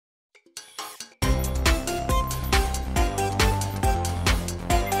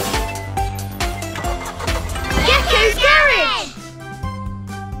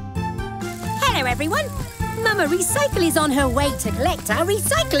everyone. Mama Recycle is on her way to collect our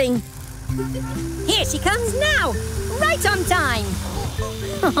recycling. Here she comes now, right on time.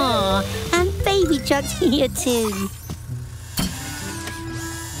 Oh, and Baby Truck's here too.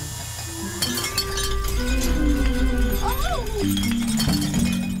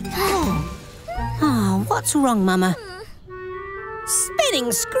 Oh, what's wrong, Mama?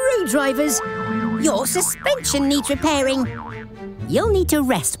 Spinning screwdrivers. Your suspension needs repairing. You'll need to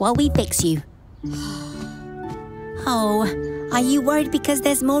rest while we fix you. Oh, are you worried because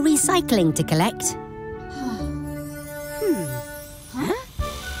there's more recycling to collect? Huh?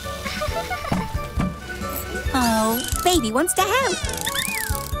 Oh, Baby wants to help.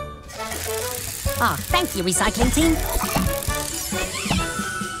 Ah, thank you, recycling team.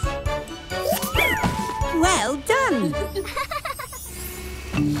 Well done.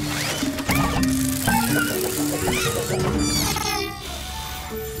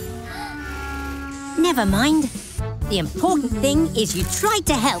 Never mind. The important thing is you tried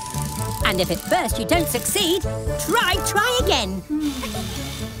to help. And if at first you don't succeed, try again.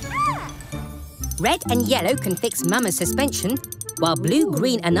 Red and yellow can fix Mama's suspension, while blue,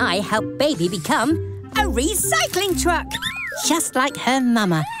 green and I help Baby become a recycling truck. Just like her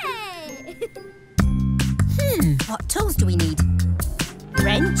Mama. What tools do we need?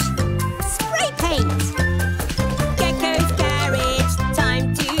 Wrench, spray paint. Gecko's garage,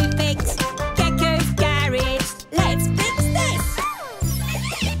 time to fix. Gecko's garage, let's fix this.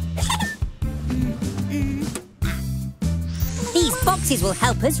 These boxes will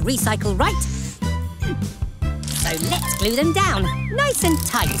help us recycle right. So let's glue them down, nice and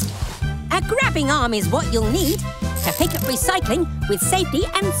tight. A grabbing arm is what you'll need to pick up recycling with safety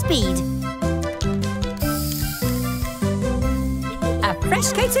and speed. A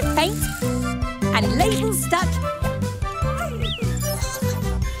fresh coat of paint and labels stuck.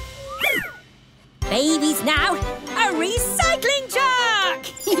 Baby's now a recycling truck!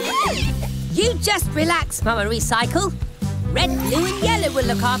 You just relax, Mama Recycle. Red, blue and yellow will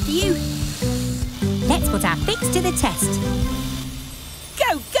look after you. Let's put our fix to the test.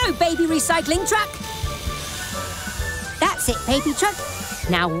 Go, go, Baby Recycling Truck! That's it, Baby Truck.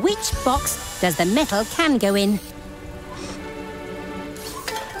 Now which box does the metal can go in?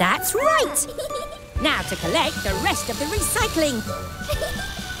 That's right! Now to collect the rest of the recycling.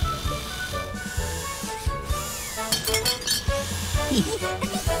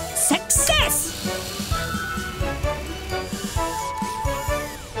 Success!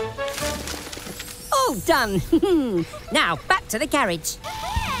 All done. Now back to the garage.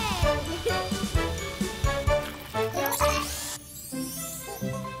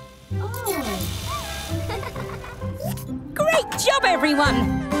 Great job,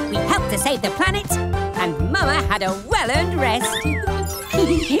 everyone! We helped to save the planet, and Mama had a well-earned rest.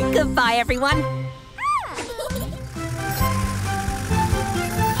 Goodbye, everyone.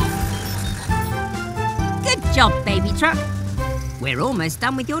 Good job, Baby Truck. We're almost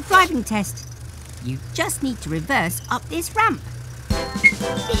done with your driving test. You just need to reverse up this ramp.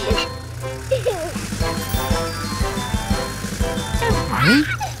 Don't worry.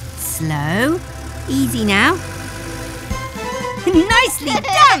 Slow. Easy now. Nicely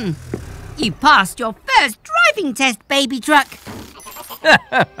done! You passed your first driving test, Baby Truck.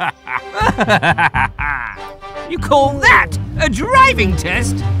 You call that a driving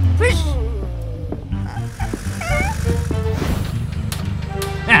test?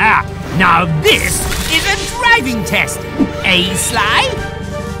 Now this is a driving test. Eh, Sly?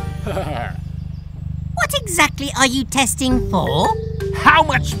 What exactly are you testing for? How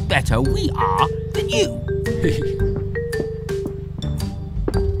much better we are than you.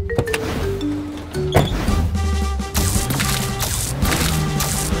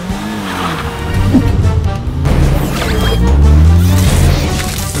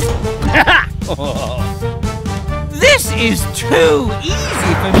 This is too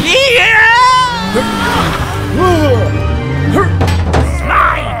easy for me!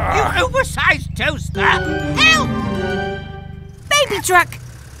 Sly, you oversized toaster! Help! Baby Truck,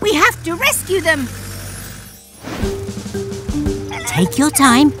 we have to rescue them. Take your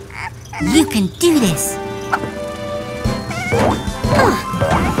time. You can do this.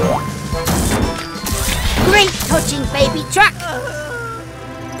 Great touching, Baby Truck.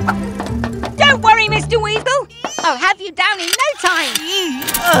 Don't worry, Mr. Weasel. I'll have you down in no time.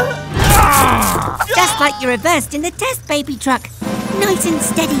 Just like you reversed in the test, Baby Truck. Nice and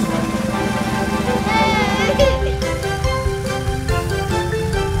steady.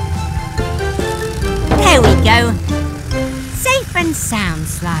 There we go. Safe and sound,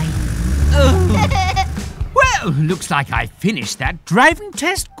 Sly. Well, looks like I finished that driving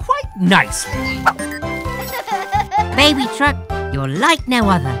test quite nicely. Baby truck, you're like no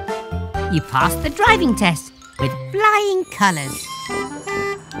other. You passed the driving test with flying colours.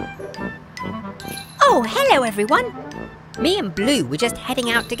 Oh, hello everyone. Me and Blue were just heading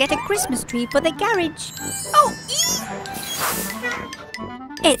out to get a Christmas tree for the garage. Oh,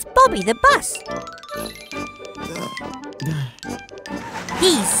 it's Bobby the bus.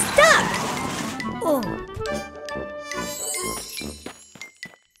 He's stuck. Oh.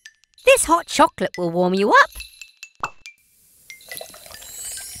 This hot chocolate will warm you up.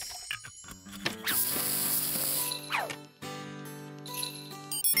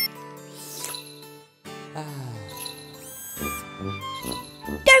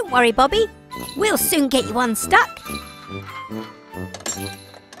 Don't worry, Bobby. We'll soon get you unstuck.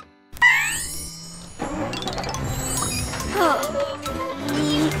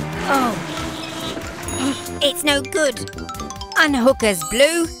 Oh. It's no good. Unhook us,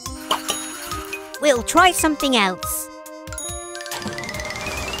 Blue. We'll try something else.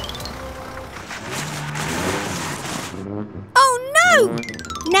 Oh no!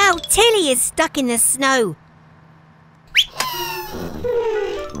 Now Tilly is stuck in the snow.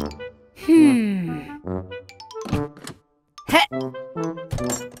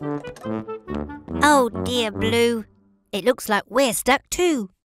 Oh dear, Blue. It looks like we're stuck too.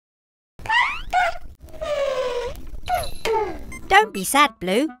 Don't be sad,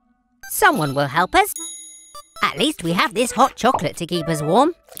 Blue. Someone will help us. At least we have this hot chocolate to keep us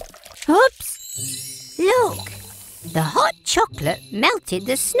warm. Oops! Look! The hot chocolate melted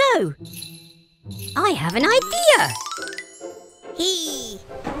the snow. I have an idea. Hee!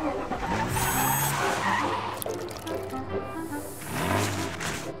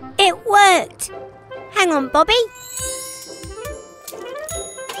 It worked! Hang on, Bobby.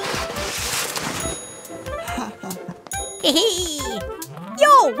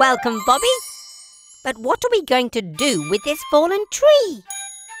 You're welcome, Bobby. But what are we going to do with this fallen tree?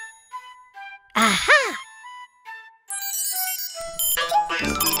 Aha!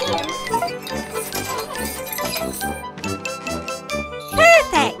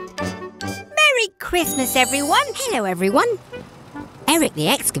 Perfect! Merry Christmas, everyone. Hello, everyone. Eric the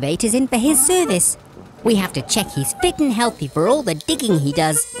excavator's in for his service. We have to check he's fit and healthy for all the digging he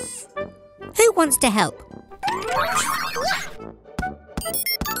does. Who wants to help?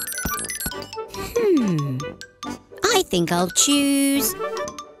 I think I'll choose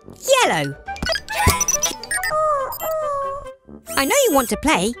yellow. I know you want to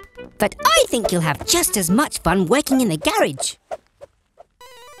play, but I think you'll have just as much fun working in the garage.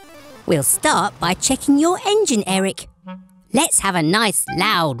 We'll start by checking your engine, Eric. Let's have a nice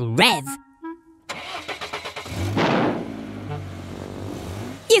loud rev.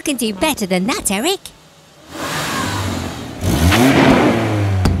 You can do better than that, Eric.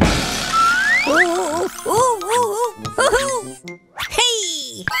 Ooh, ooh, ooh, ooh, ooh.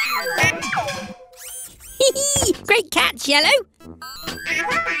 Hey! Great catch, Yellow.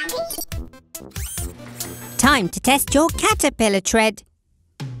 Time to test your caterpillar tread.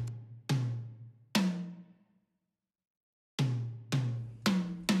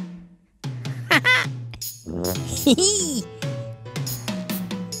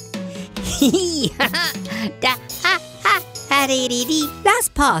 That's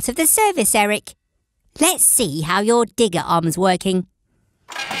part of the service, Eric. Let's see how your digger arm's working.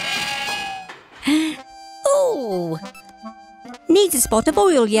 Ooh! Needs a spot of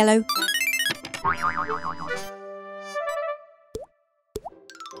oil, Yellow.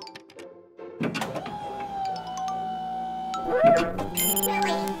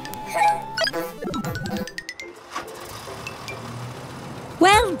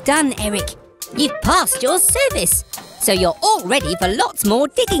 Well done, Eric. You've passed your service, so you're all ready for lots more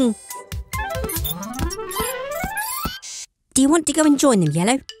digging. Do you want to go and join them,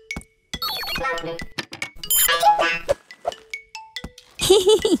 Yellow?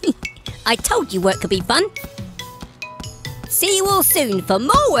 I told you work could be fun. See you all soon for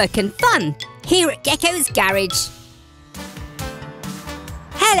more work and fun here at Gecko's garage.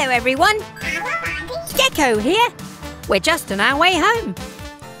 Hello, everyone. Gecko here. We're just on our way home.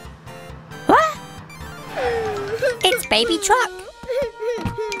 What? It's Baby Truck.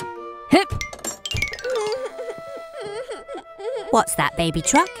 Hup. What's that, Baby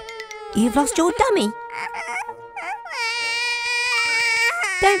Truck? You've lost your dummy.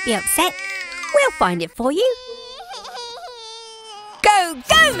 Don't be upset. We'll find it for you. Go,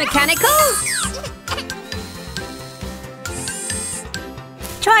 go, Mechanicals!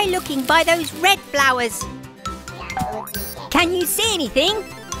 Try looking by those red flowers. Can you see anything?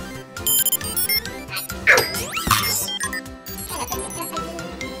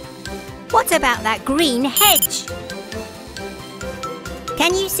 What about that green hedge?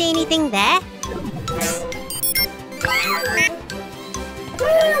 Can you see anything there?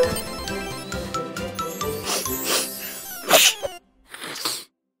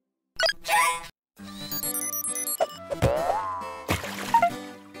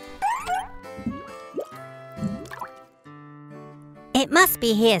 It must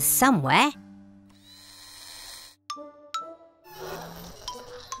be here somewhere.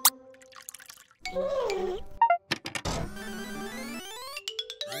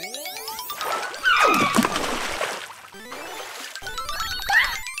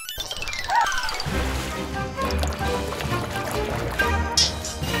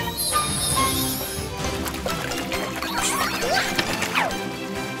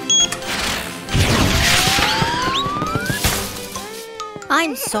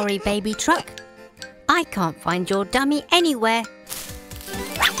 I'm sorry, baby truck. I can't find your dummy anywhere.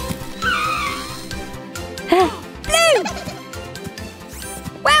 Blue!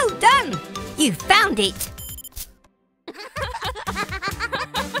 Well done! You found it.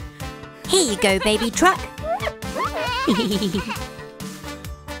 Here you go, baby truck.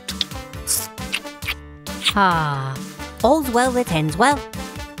 Ah, all's well that ends well.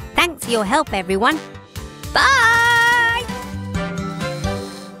 Thanks for your help, everyone. Bye!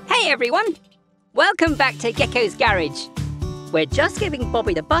 Hey everyone! Welcome back to Gecko's garage. We're just giving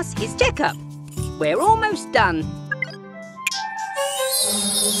Bobby the bus his checkup. We're almost done.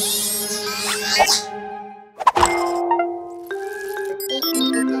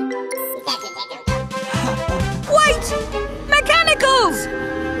 Wait! Mechanicals!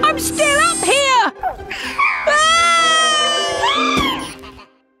 I'm still up here!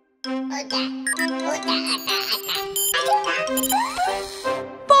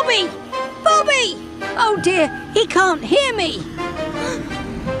 Bobby! Bobby! Oh dear, he can't hear me!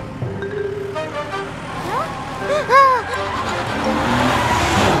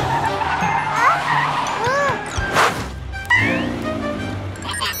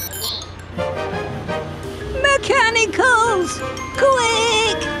 Mechanicals!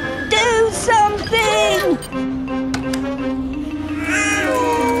 Quick! Do something!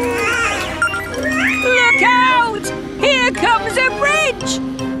 Look out! Here comes a bridge!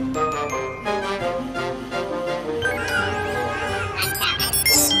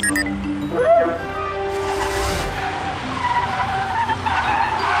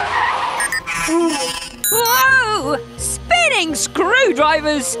 Whoa! Spinning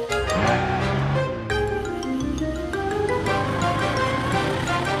screwdrivers!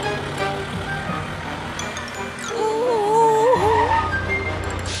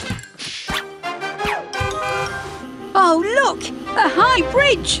 Oh, look! A high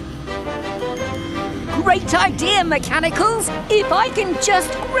bridge! Great idea, Mechanicals! If I can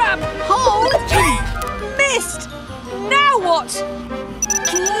just grab hold... Missed! Now what?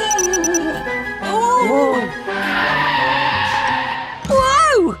 Whoa!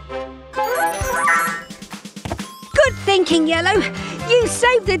 Whoa! Good thinking, Yellow. You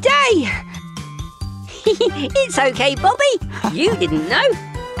saved the day. It's okay, Bobby. You didn't know,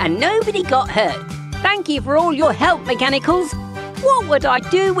 and nobody got hurt. Thank you for all your help, Mechanicals. What would I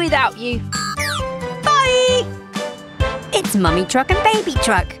do without you? Bye! It's Mummy Truck and Baby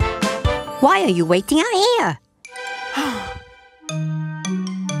Truck. Why are you waiting out here?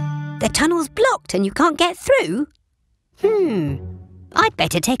 The tunnel's blocked and you can't get through? I'd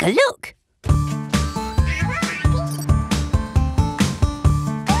better take a look.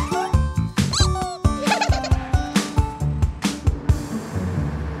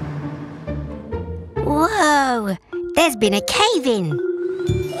 Whoa! There's been a cave-in.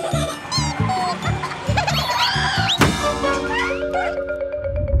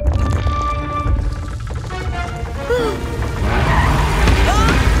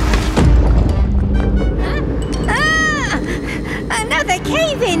 Another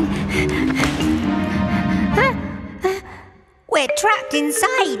cave-in! We're trapped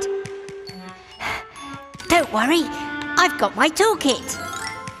inside. Don't worry, I've got my toolkit.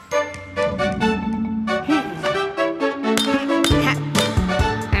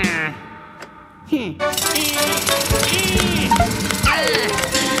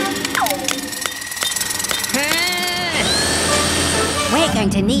 We're going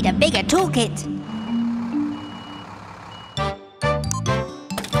to need a bigger toolkit.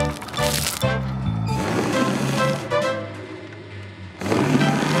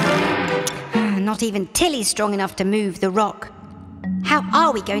 Not even Tilly's strong enough to move the rock. How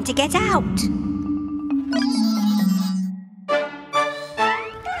are we going to get out?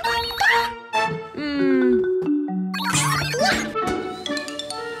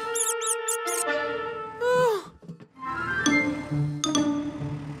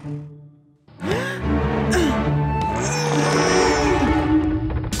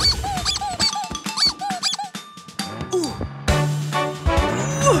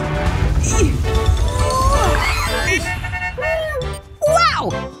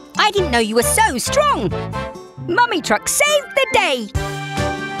 Wow! I didn't know you were so strong. Mummy Truck saved the day.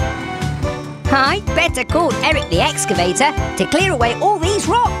 I'd better call Eric the excavator to clear away all these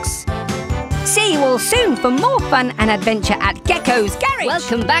rocks. See you all soon for more fun and adventure at Gecko's Garage.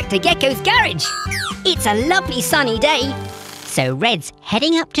 Welcome back to Gecko's Garage. It's a lovely sunny day. So Red's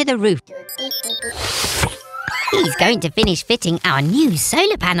heading up to the roof. He's going to finish fitting our new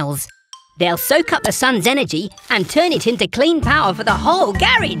solar panels. They'll soak up the sun's energy and turn it into clean power for the whole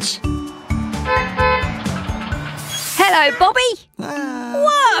garage. Hello, Bobby.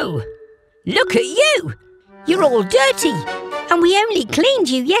 Whoa! Look at you. You're all dirty, and we only cleaned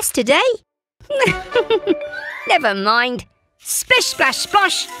you yesterday. Never mind. Splish, splash,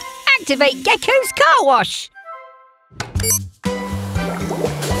 splosh. Activate Gecko's car wash.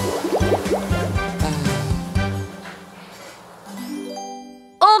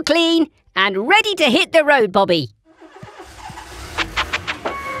 All clean and ready to hit the road, Bobby.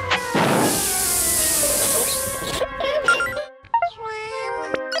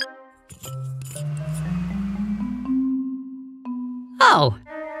 Oh,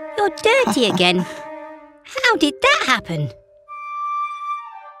 you're dirty again. How did that happen?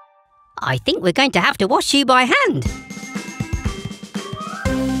 I think we're going to have to wash you by hand.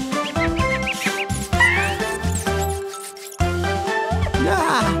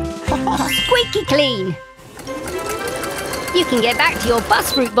 Squeaky clean. You can get back to your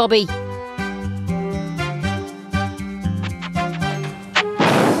bus route, Bobby.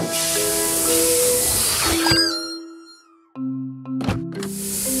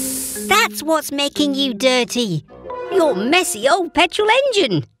 That's what's making you dirty. Your messy old petrol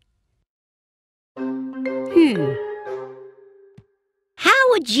engine. How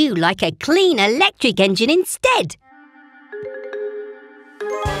would you like a clean electric engine instead?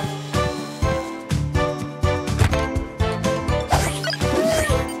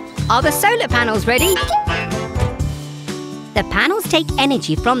 Are the solar panels ready? The panels take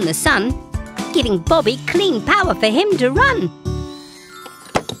energy from the sun, giving Bobby clean power for him to run.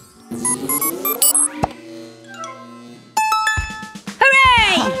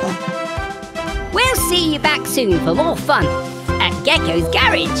 Hooray! We'll see you back soon for more fun at Gecko's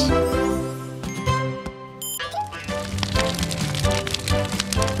Garage.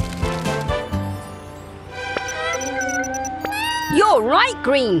 You're right,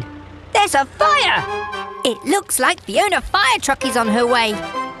 Green. There's a fire. It looks like Fiona Fire Truck is on her way.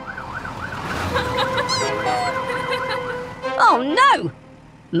 Oh no!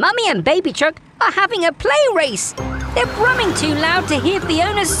 Mummy and Baby Truck are having a play race. They're brumming too loud to hear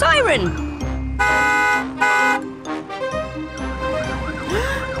Fiona's siren.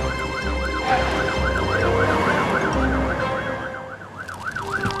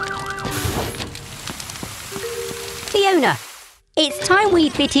 Fiona, it's time we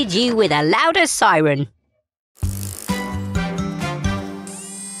fitted you with a louder siren.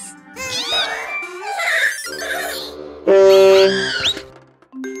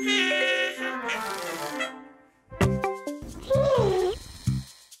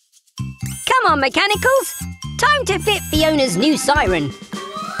 Come on, mechanicals! Time to fit Fiona's new siren.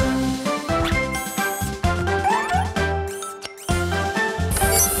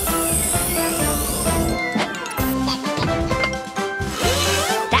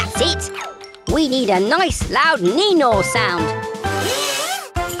 That's it! We need a nice loud nee-naw sound.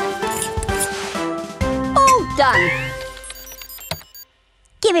 All done!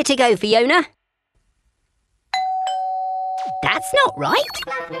 Give it a go, Fiona. That's not right.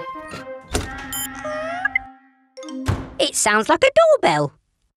 It sounds like a doorbell.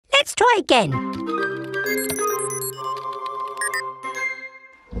 Let's try again.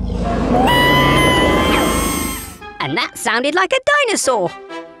 And that sounded like a dinosaur.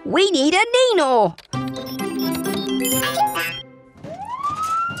 We need a nee-naw.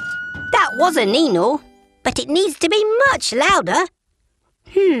 That was a nee-naw, but it needs to be much louder.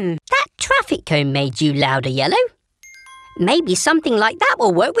 That traffic cone made you louder, Yellow. Maybe something like that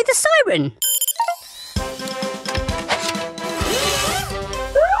will work with the siren.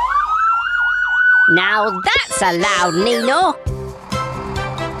 Now that's a loud nee-naw.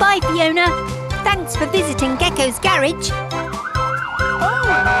 Bye, Fiona. Thanks for visiting Gecko's Garage.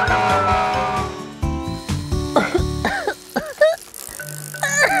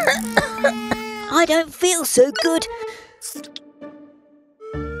 I don't feel so good.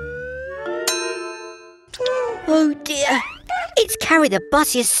 Oh dear, it's Carry the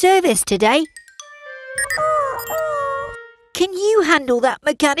Bus's service today. Can you handle that,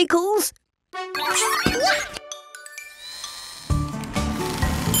 mechanicals?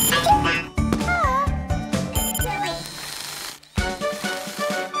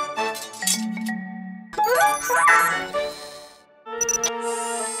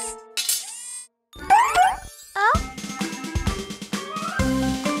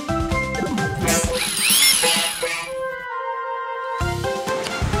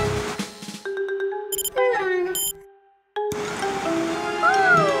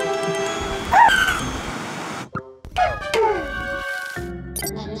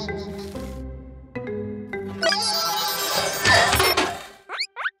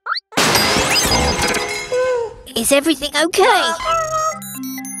 Is everything okay?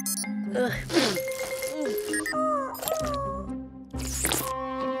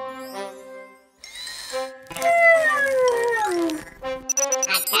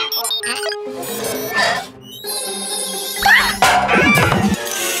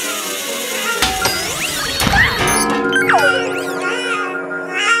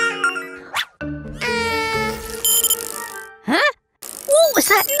 Huh? What was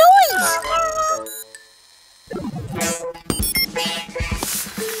that noise?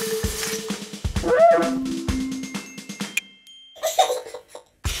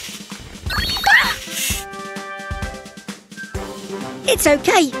 It's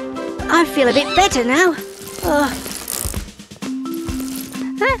okay. I feel a bit better now. Huh?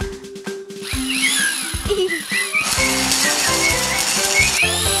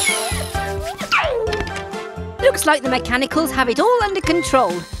 Looks like the mechanicals have it all under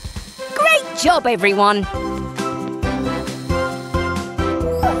control. Great job, everyone.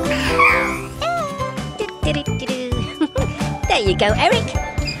 There you go, Eric.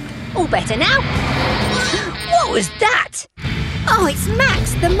 All better now. What was that? Oh, it's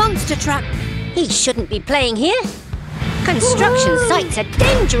Max, the monster truck. He shouldn't be playing here. Construction sites are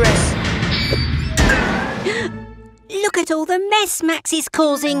dangerous. Look at all the mess Max is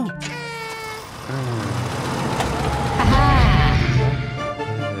causing.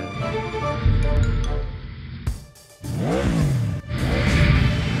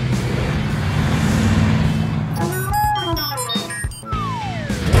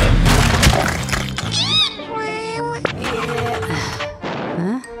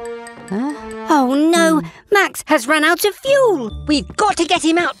 Oh no, Max has run out of fuel. We've got to get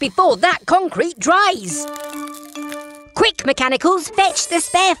him out before that concrete dries. Quick, mechanicals, fetch the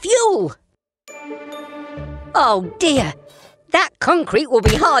spare fuel. Oh dear, that concrete will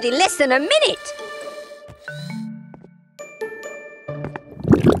be hard in less than a minute.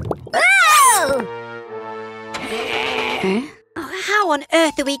 Oh! Oh, how on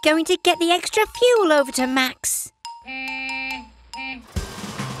earth are we going to get the extra fuel over to Max?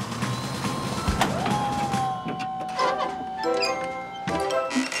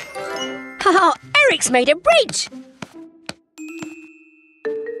 Oh, Eric's made a bridge!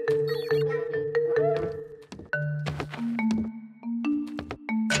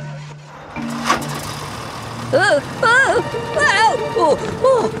 Oh, oh, oh,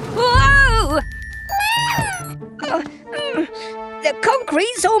 oh, oh. The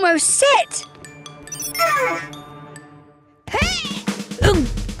concrete's almost set.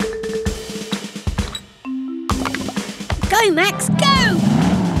 Go, Max, go!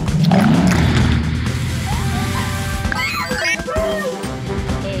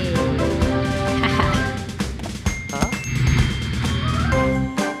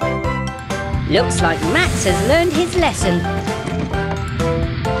 Looks like Max has learned his lesson.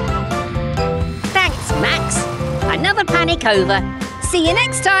 Thanks, Max. Another panic over. See you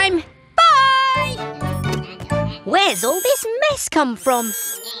next time. Bye! Where's all this mess come from?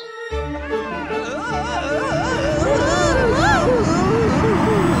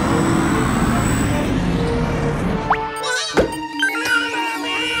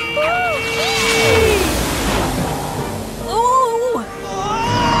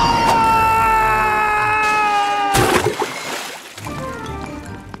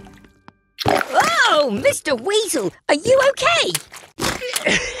 Mr. Weasel, are you okay?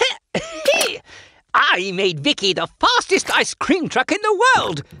 I made Vicky the fastest ice cream truck in the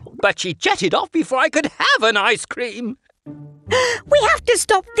world, but she jetted off before I could have an ice cream. We have to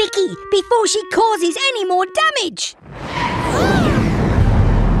stop Vicky before she causes any more damage.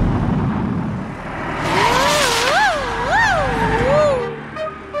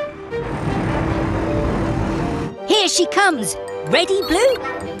 Here she comes. Ready, Blue?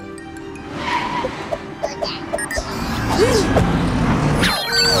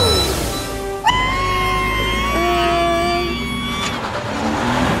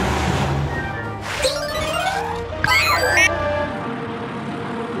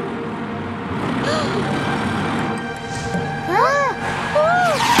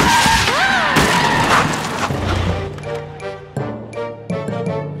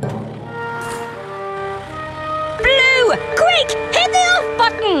 Blue, quick, hit the off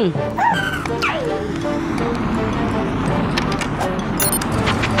button.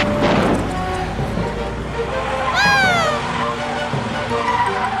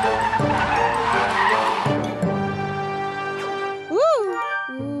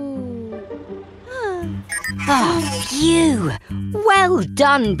 Oh, phew! Well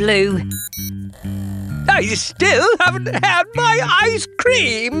done, Blue. I still haven't had my ice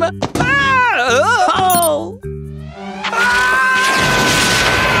cream. Ah! Oh!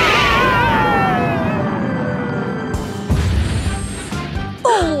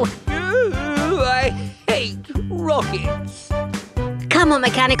 Come on,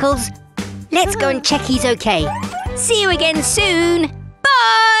 Mechanicals. Let's go and check he's okay. See you again soon.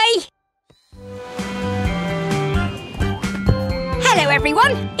 Bye! Hello,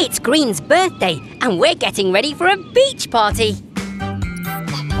 everyone. It's Green's birthday, and we're getting ready for a beach party.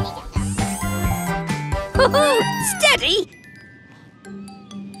 Steady!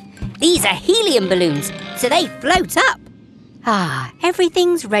 These are helium balloons, so they float up.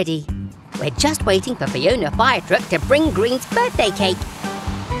 Everything's ready. We're just waiting for Fiona Fire Truck to bring Green's birthday cake.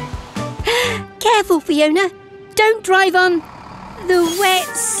 Careful, Fiona. Don't drive on the wet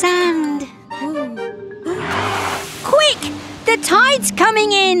sand. Quick! The tide's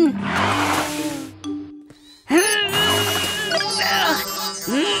coming in.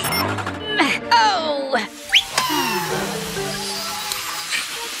 Oh!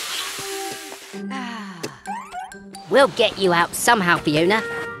 We'll get you out somehow, Fiona.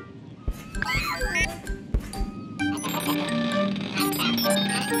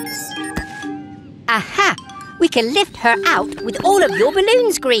 Aha! We can lift her out with all of your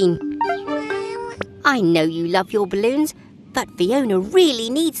balloons, Green. I know you love your balloons, but Fiona really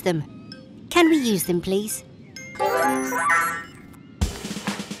needs them. Can we use them, please?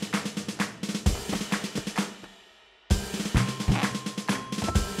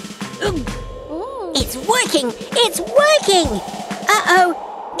 It's working! It's working! Uh-oh!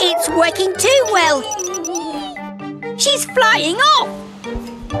 It's working too well! She's flying off!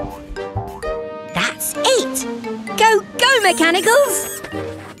 That's it! Go, go, Mechanicals!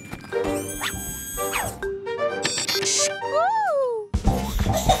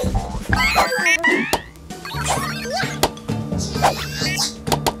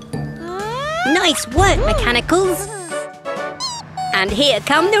 Nice work, Mechanicals! And here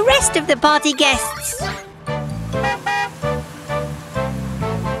come the rest of the party guests.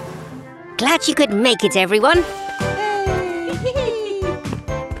 Glad you could make it, everyone.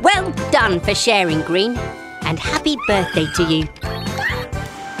 Well done for sharing, Green. And happy birthday to you.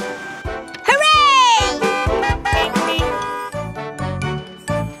 Hooray!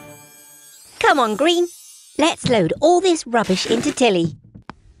 Come on, Green. Let's load all this rubbish into Tilly.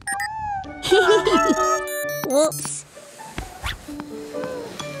 Whoops.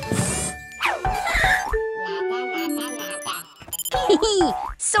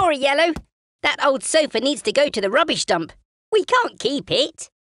 Sorry, Yellow. That old sofa needs to go to the rubbish dump. We can't keep it.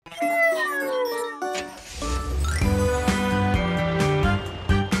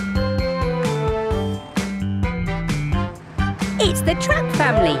 It's the Truck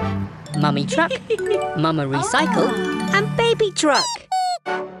family. Mummy Truck, Mama Recycle, and Baby Truck.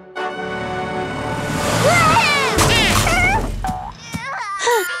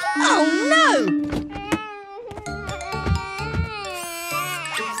 Oh no!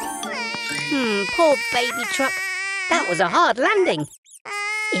 Poor Baby Truck. That was a hard landing.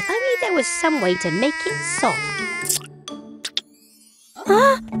 If only there was some way to make it soft.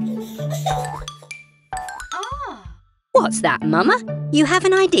 Huh? What's that, Mama? You have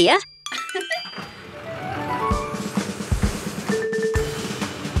an idea?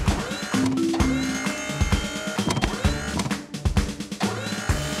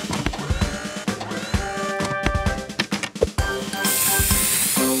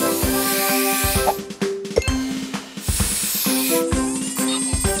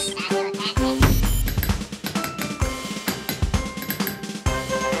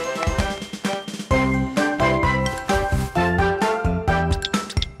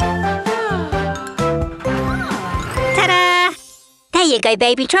 There you go,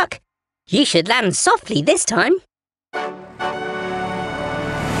 Baby Truck. You should land softly this time.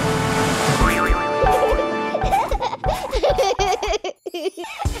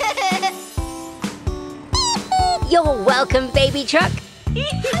 You're welcome, Baby Truck.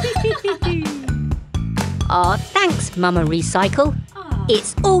 Aw, thanks, Mama Recycle.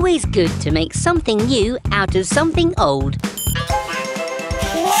 It's always good to make something new out of something old.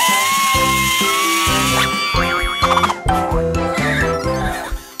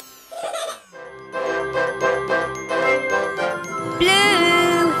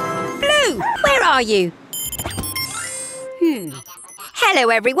 Where are you? Hello,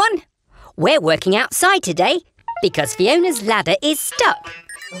 everyone. We're working outside today because Fiona's ladder is stuck.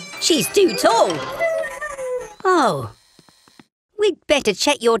 She's too tall. Oh. We'd better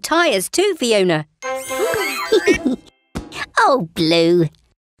check your tyres too, Fiona. Oh, Blue.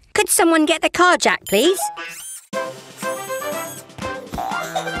 Could someone get the car jack, please?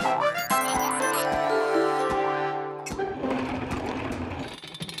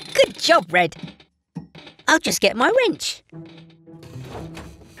 Good job, Red. I'll just get my wrench.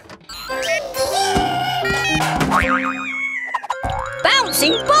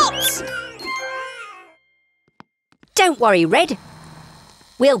 bouncing bots! Don't worry, Red.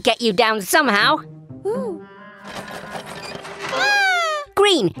 We'll get you down somehow.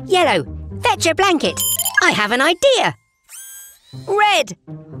 Green, yellow, fetch a blanket. I have an idea. Red,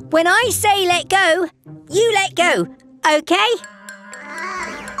 when I say let go, you let go, okay?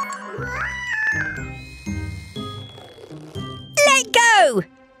 Let go!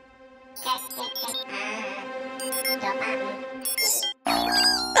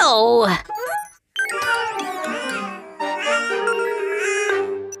 Oh!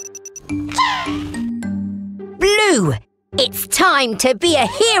 Blue, it's time to be a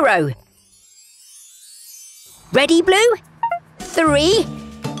hero. Ready, Blue? 3,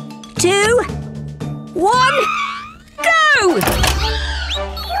 2, 1, go!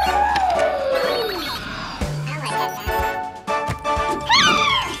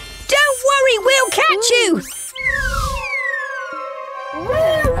 Don't worry, we'll catch you!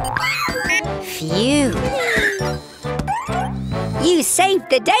 Phew! You saved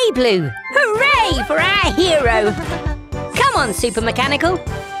the day, Blue! Hooray for our hero! Come on, Super Mechanical.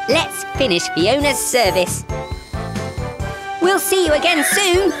 Let's finish Fiona's service. We'll see you again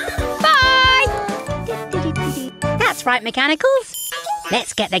soon. Bye! That's right, Mechanicals.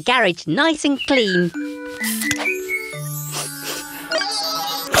 Let's get the garage nice and clean.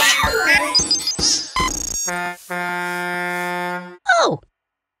 Oh,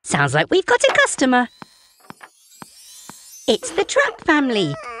 sounds like we've got a customer. It's the Truck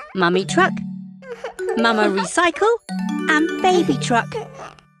family. Mummy Truck, Mama Recycle, and Baby Truck,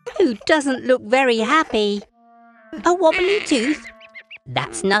 who doesn't look very happy. A wobbly tooth?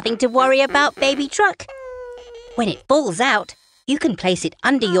 That's nothing to worry about, Baby Truck. When it falls out, you can place it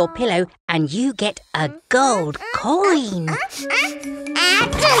under your pillow and you get a gold coin.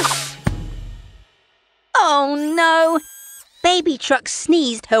 Oh no! Baby Truck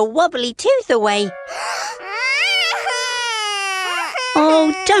sneezed her wobbly tooth away.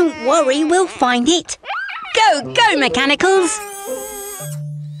 Oh, don't worry, we'll find it. Go, go, Mechanicals!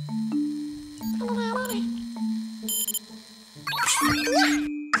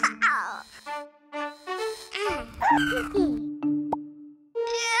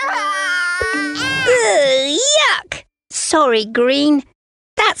 Ugh, yuck! Sorry, Green.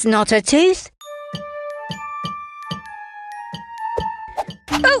 That's not a tooth.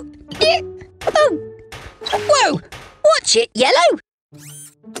 Oh! Oh! Whoa! Watch it, Yellow!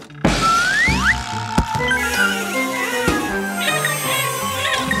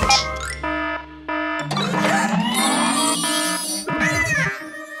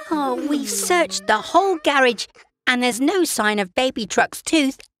 Oh, we've searched the whole garage and there's no sign of Baby Truck's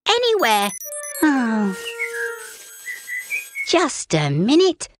tooth anywhere. Oh. Just a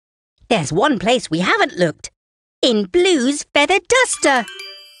minute. There's one place we haven't looked. In Blue's feather duster.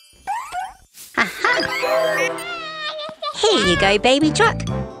 Aha! Here you go, Baby Truck.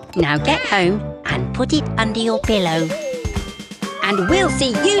 Now get home and put it under your pillow. And we'll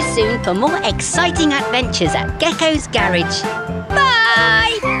see you soon for more exciting adventures at Gecko's garage.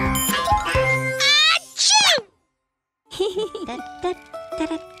 Bye! Achoo!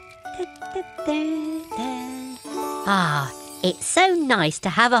 Ah, it's so nice to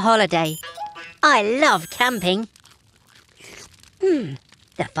have a holiday. I love camping. The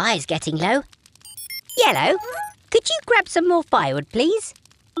fire's getting low. Yellow, could you grab some more firewood, please?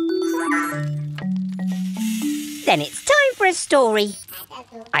 Then it's time for a story.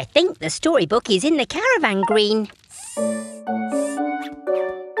 I think the storybook is in the caravan, Green.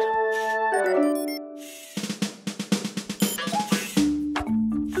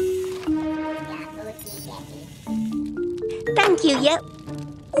 Thank you, Yep.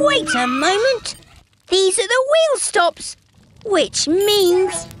 Wait a moment. These are the wheel stops, which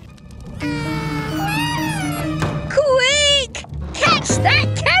means... Quick! Catch that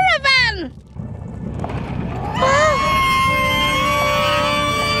caravan!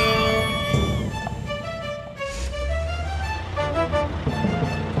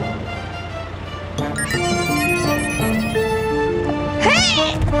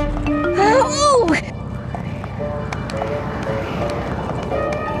 Hey! Oh!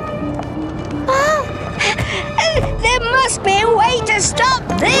 There must be a way to stop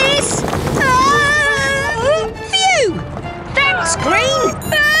this! Phew! Thanks, Green!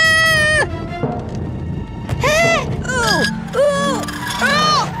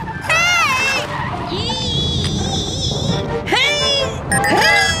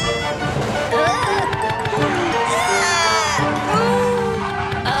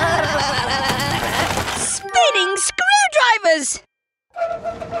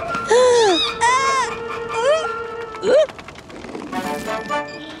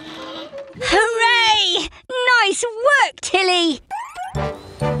 Hooray! Nice work, Tilly!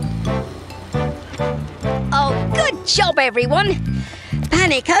 Oh, good job, everyone!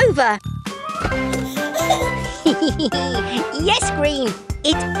 Panic over! Yes, Green,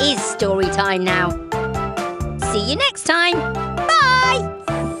 it is story time now. See you next time. Bye!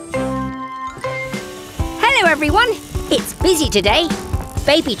 Hello, everyone. It's busy today.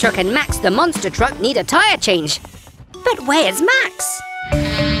 Baby Truck and Max the monster truck need a tyre change. But where's Max?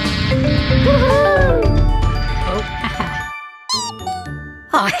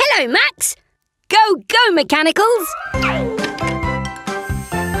 Oh, hello, Max. Go, go, mechanicals.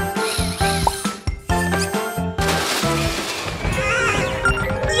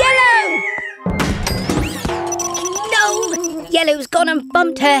 Yellow! No! Yellow's gone and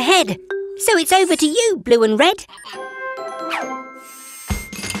bumped her head. So it's over to you, Blue and Red.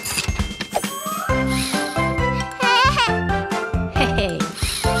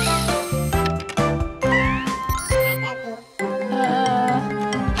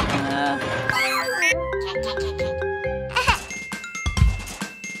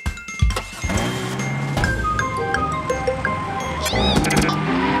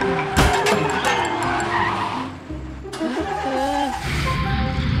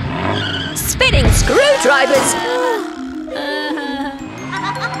 Spinning screwdrivers!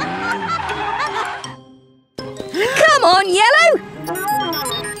 Come on, Yellow!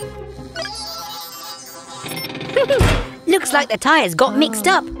 Looks like the tyres got mixed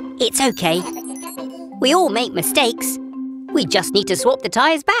up. It's okay. We all make mistakes. We just need to swap the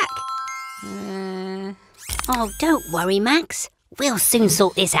tyres back. Oh, don't worry, Max. We'll soon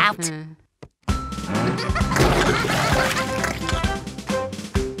sort this out.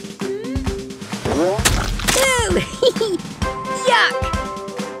 Yuck!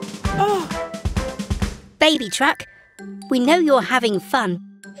 Oh. Baby Truck, we know you're having fun,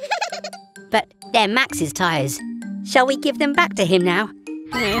 but they're Max's tyres. Shall we give them back to him now?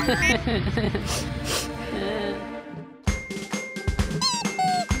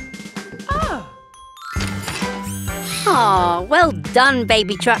 Oh, well done,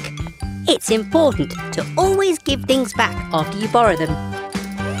 Baby Truck. It's important to always give things back after you borrow them.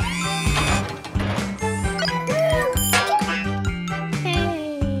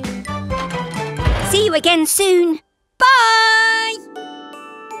 See you again soon. Bye!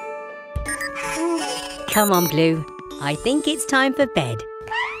 Come on, Blue. I think it's time for bed.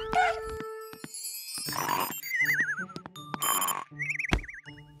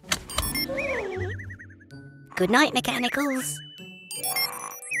 Good night, mechanicals.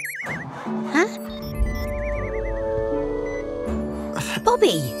 Huh?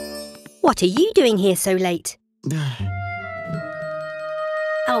 Bobby, what are you doing here so late?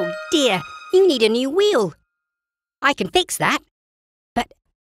 Oh dear, you need a new wheel. I can fix that, but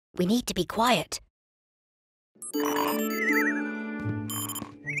we need to be quiet.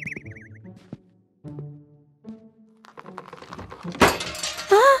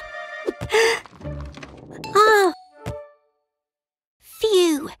 Huh? Ah!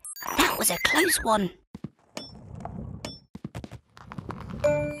 Phew! That was a close one.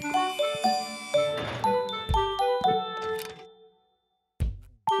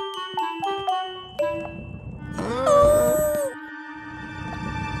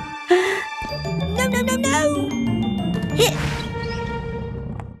 No, no, no, no! Hit!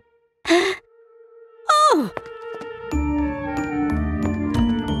 Oh!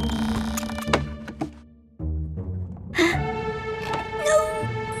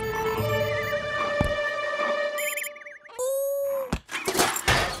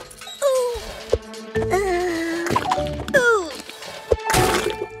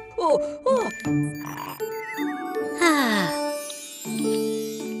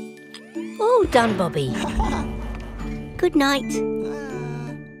 All done, Bobby. Good night.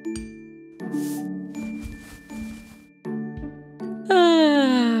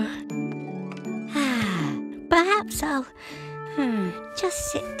 Perhaps I'll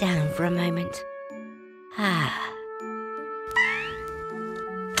just sit down for a moment.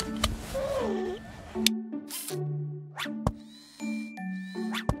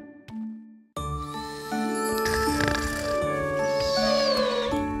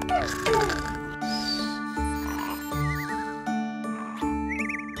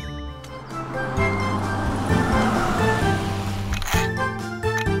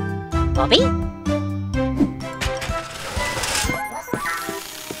 Bobby?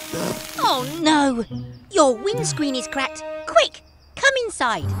 Oh no! Your windscreen is cracked. Quick, come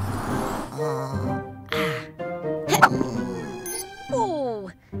inside. Oh,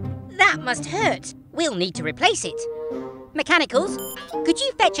 that must hurt. We'll need to replace it. Mechanicals, could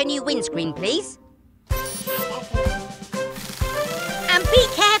you fetch a new windscreen, please? And be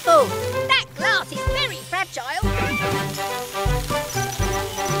careful! That glass is very fragile.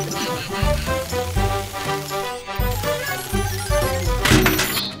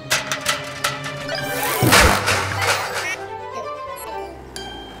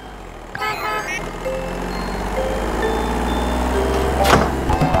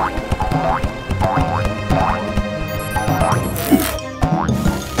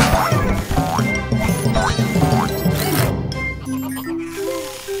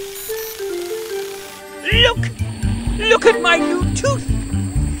 Look at my new tooth!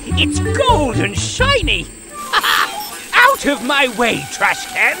 It's gold and shiny! Out of my way, trash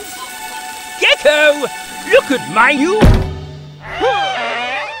cans! Gecko! Look at my new...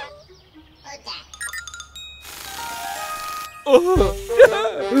 Oh,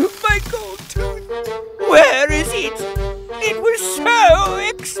 my gold tooth! Where is it? It was so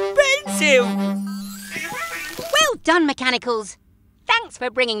expensive! Well done, Mechanicals. Thanks for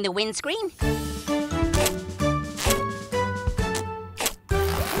bringing the windscreen.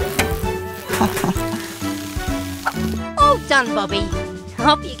 All done, Bobby.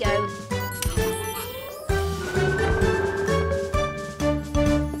 Off you go.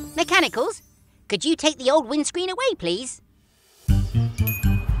 Mechanicals, could you take the old windscreen away, please?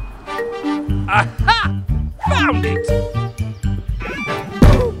 Aha! Found it!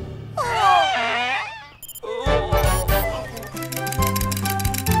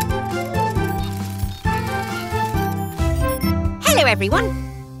 Hello,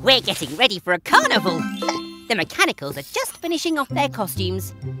 everyone. We're getting ready for a carnival. The Mechanicals are just finishing off their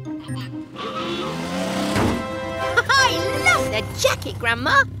costumes. I love the jacket,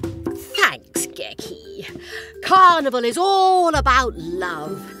 Grandma. Thanks, Gecky. Carnival is all about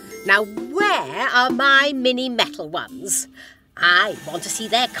love. Now, where are my mini metal ones? I want to see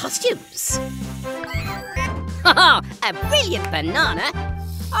their costumes. A brilliant banana.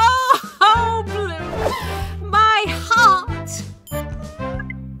 Oh, Blue, my heart.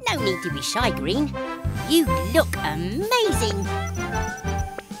 No need to be shy, Green. You look amazing.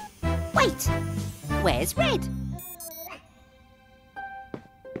 Wait, where's Red?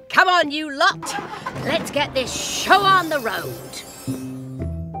 Come on, you lot. Let's get this show on the road.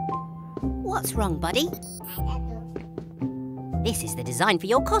 What's wrong, buddy? This is the design for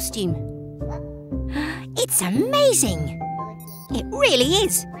your costume. It's amazing. It really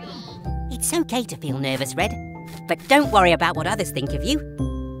is. It's okay to feel nervous, Red, but don't worry about what others think of you.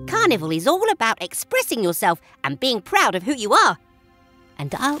 Carnival is all about expressing yourself and being proud of who you are.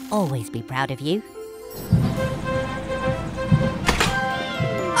 And I'll always be proud of you.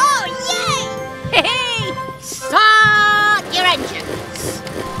 Oh, yay! Hey, start your engines.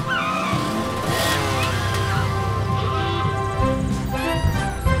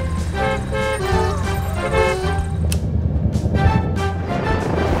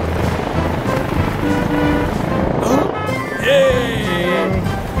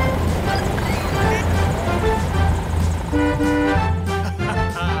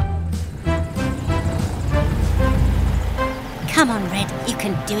 Come on, Red, you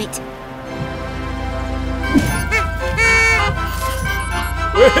can do it.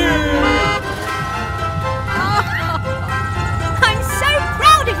 I'm so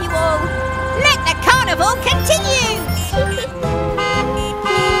proud of you all. Let the carnival continue.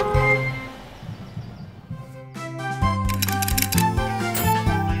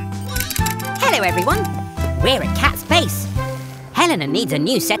 Hello, everyone. We're at Cat's Base. Helena needs a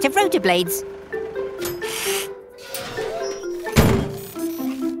new set of rotor blades.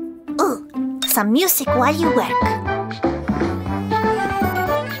 Some music while you work.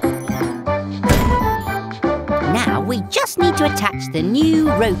 Now we just need to attach the new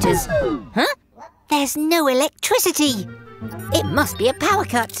rotors. Huh? There's no electricity. It must be a power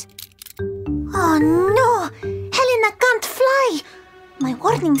cut. Oh no! Helena can't fly! My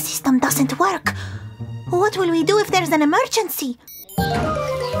warning system doesn't work. What will we do if there's an emergency?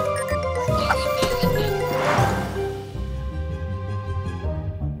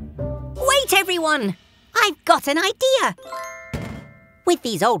 Wait, everyone! I've got an idea! With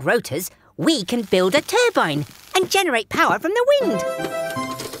these old rotors, we can build a turbine and generate power from the wind.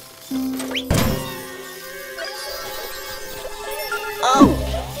 Oh,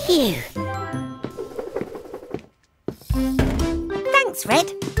 phew! Thanks,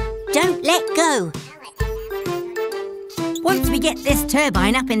 Red. Don't let go. Once we get this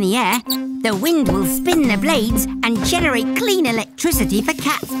turbine up in the air, the wind will spin the blades and generate clean electricity for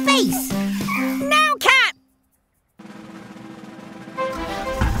Cat's base. Now, Cat!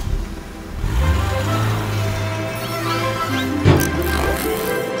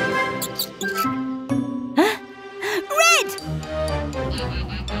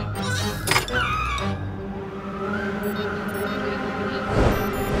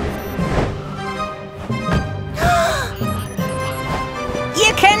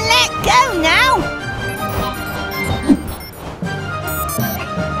 Go now!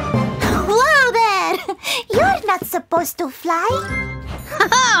 Whoa there! You're not supposed to fly.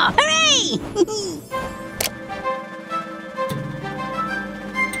 Ha-ha! Hooray!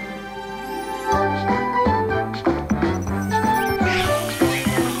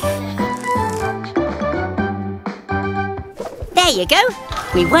 There you go.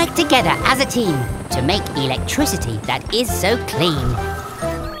 We work together as a team to make electricity that is so clean.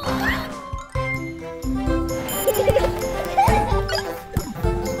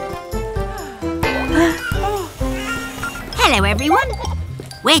 Hello, everyone.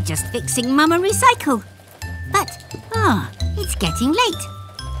 We're just fixing Mama Recycle. But, it's getting late.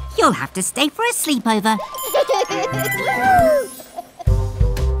 You'll have to stay for a sleepover.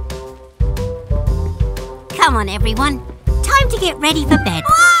 Come on, everyone. Time to get ready for bed.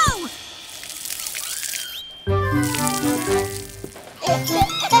 Whoa!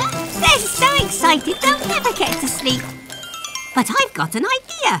 They're so excited they'll never get to sleep. But I've got an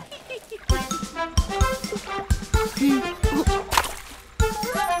idea.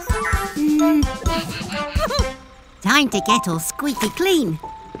 Time to get all squeaky clean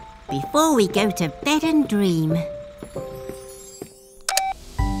before we go to bed and dream.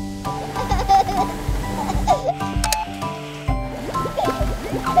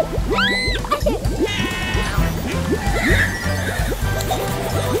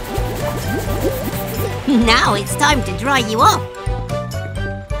 Now it's time to dry you off.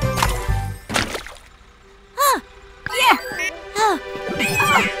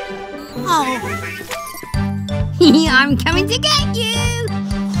 I'm coming to get you!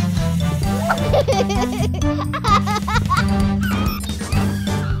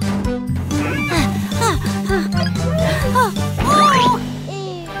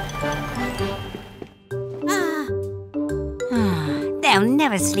 They'll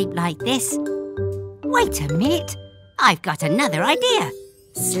never sleep like this. Wait a minute. I've got another idea.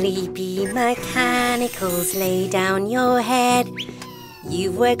 Sleepy mechanicals, lay down your head.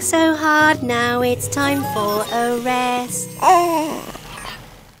 You've worked so hard, now it's time for a rest.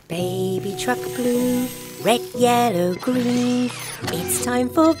 Baby truck blue, red, yellow, green. It's time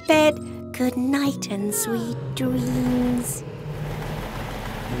for bed, good night and sweet dreams.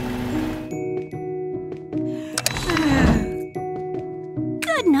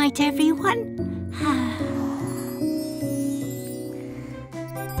 Good night, everyone.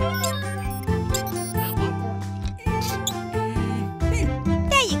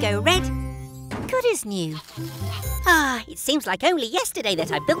 Go, Red. Good as new. It seems like only yesterday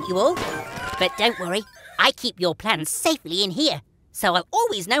that I built you all. But don't worry, I keep your plans safely in here, so I'll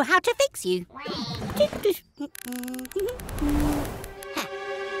always know how to fix you.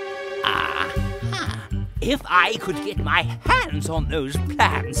 If I could get my hands on those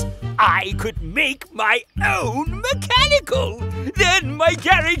plans, I could make my own mechanical. Then my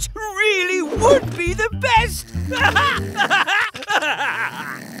garage really would be the best.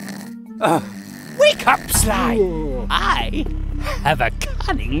 Wake up, Sly. I have a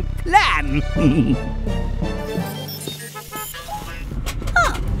cunning plan.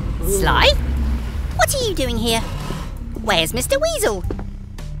 Sly? What are you doing here? Where's Mr. Weasel?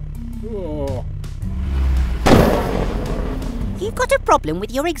 You've got a problem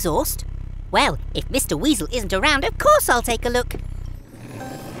with your exhaust? Well, if Mr. Weasel isn't around, of course I'll take a look.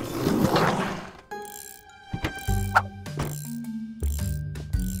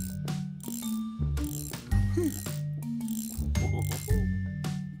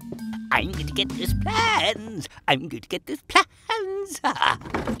 I'm going to get those plans. I'm going to get those plans. Ha ha!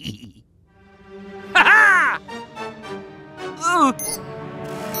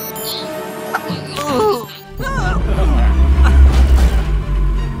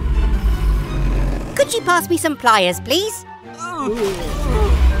 Could you pass me some pliers, please?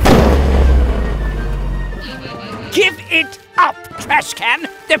 Give it up, trash can.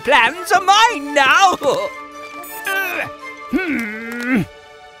 The plans are mine now. Phew!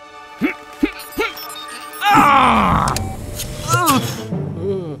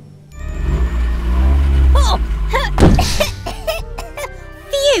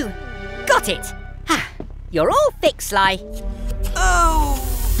 Got it! You're all fixed, Sly.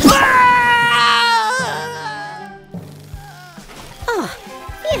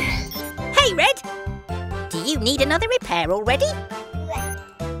 Hey, Red! Do you need another repair already?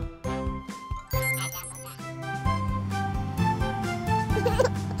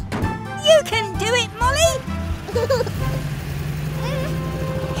 You can do it, Molly!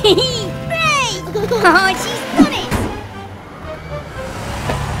 Hooray! Oh, she's done it!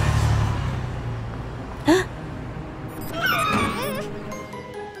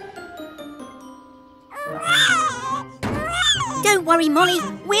 Don't worry, Molly.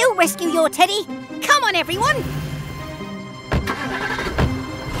 We'll rescue your teddy. Come on, everyone.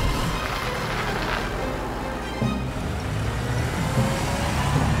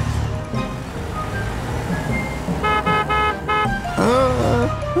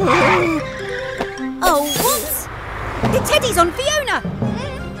 Oh, whoops! The teddy's on Fiona!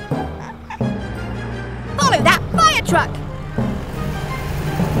 Follow that fire truck!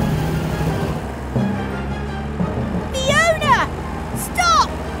 Fiona! Stop!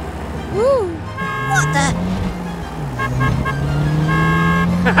 Ooh, what the?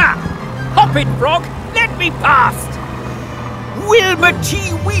 Hop it, Frog! Let me past! Wilma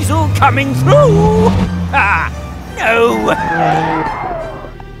T. Weasel coming through! No!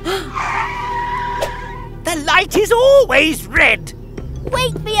 The light is always red!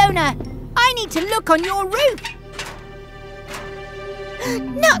 Wait, Fiona! I need to look on your roof!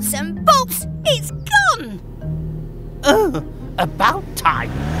 Nuts and bolts! It's gone! Oh, about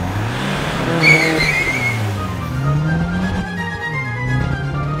time.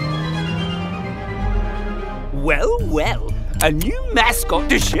 Well, well, a new mascot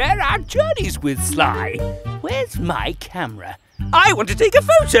to share our journeys with, Sly. Where's my camera? I want to take a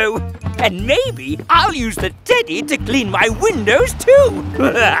photo. And maybe I'll use the teddy to clean my windows too.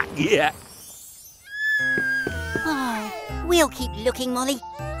 Yeah. Oh, we'll keep looking, Molly.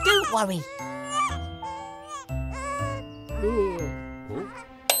 Don't worry.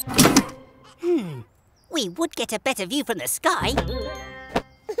 We would get a better view from the sky.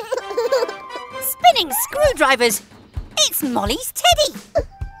 Spinning screwdrivers! It's Molly's teddy!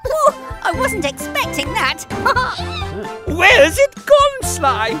 Oh, I wasn't expecting that. Where's it gone,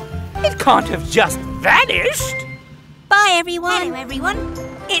 Sly? It can't have just vanished. Bye, everyone. Hello, everyone.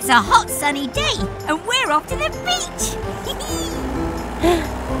 It's a hot, sunny day, and we're off to the beach.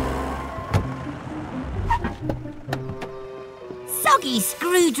 Soggy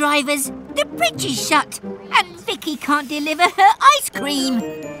screwdrivers. The bridge is shut, and Vicky can't deliver her ice cream.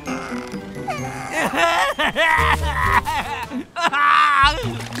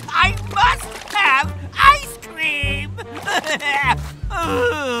 I must have ice cream.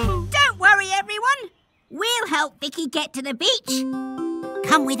 Don't worry, everyone. We'll help Vicky get to the beach.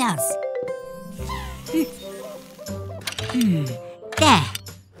 Come with us. There.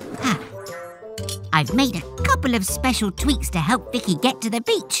 Ah. I've made a couple of special tweaks to help Vicky get to the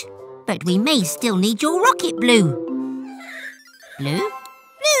beach. But we may still need your rocket blue. Blue?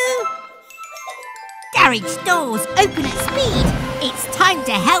 Blue! Garage doors open at speed. It's time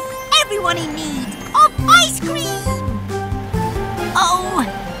to help everyone in need of ice cream. Oh,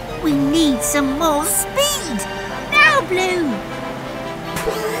 we need some more speed. Now, Blue.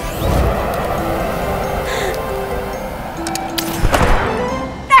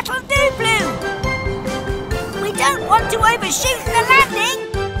 That'll do, Blue. We don't want to overshoot the landing.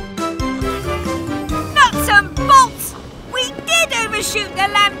 Nuts and bolts. We did overshoot the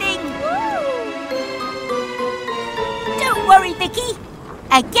landing. Don't worry, Vicky.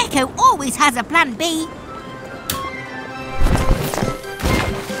 A gecko always has a plan B.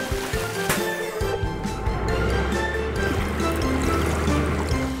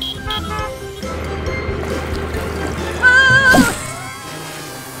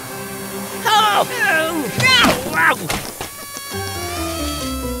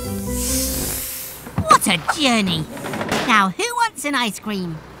 What a journey! Now, who wants an ice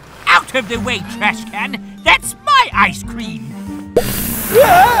cream? Out of the way, trash can! That's my ice cream!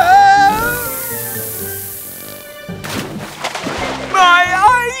 My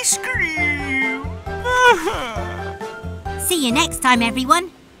ice cream! See you next time,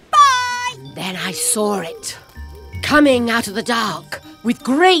 everyone. Bye! Then I saw it, coming out of the dark with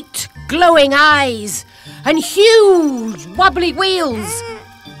great glowing eyes and huge wobbly wheels.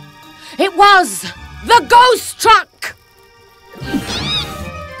 It was the ghost truck!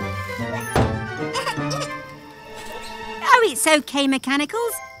 Oh, it's okay,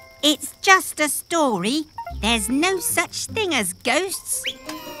 Mechanicals. It's just a story. There's no such thing as ghosts.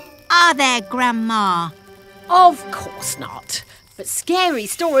 Are there, Grandma? Of course not. But scary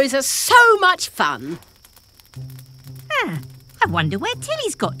stories are so much fun. I wonder where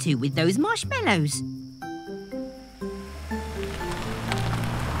Tilly's got to with those marshmallows.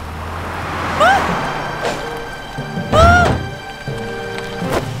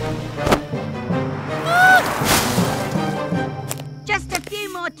 Just a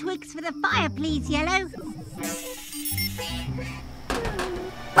few more twigs for the fire, please, Yellow.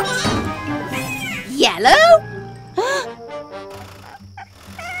 Yellow?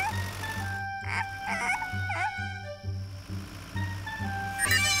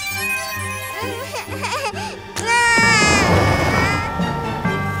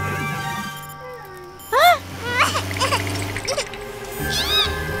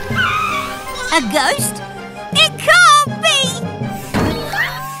 A ghost? It can't be!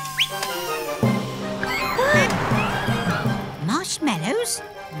 Marshmallows?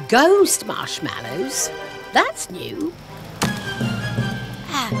 Ghost marshmallows? That's new.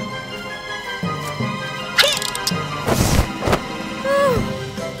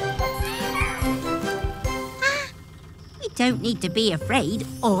 You don't need to be afraid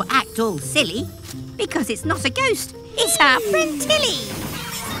or act all silly, because it's not a ghost. It's our friend Tilly.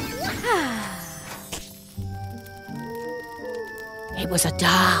 It was a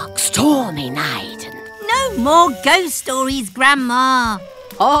dark, stormy night and... No more ghost stories, Grandma.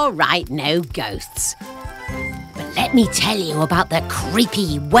 All right, no ghosts. But let me tell you about the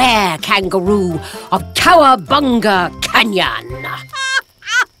creepy were-kangaroo of Cowabunga Canyon.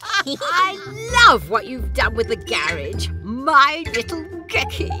 I love what you've done with the garage, my little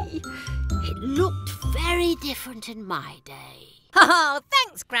Gecko. It looked very different in my day. Oh,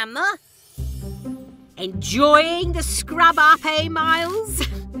 thanks, Grandma. Enjoying the scrub up, eh, Miles?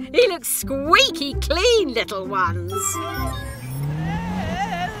 He looks squeaky clean, little ones.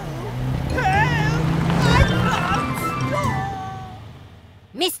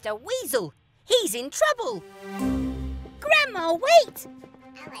 Mr. Weasel, he's in trouble. Grandma, wait!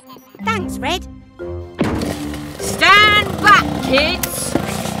 Thanks, Red. Stand back, kids.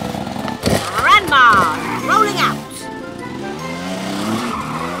 Grandma, rolling out.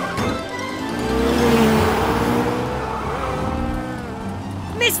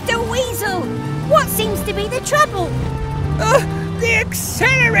 Mr. Weasel, what seems to be the trouble? The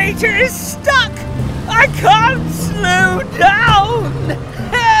accelerator is stuck! I can't slow down!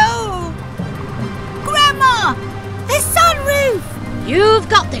 Help! Grandma, the sunroof! You've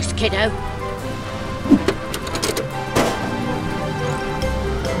got this, kiddo.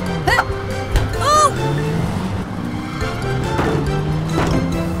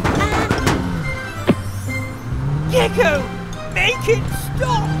 Gecko, make it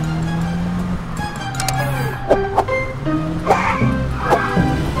stop!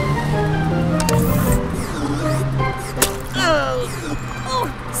 Oh,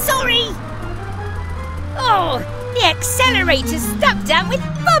 sorry! Oh, the accelerator's stuck down with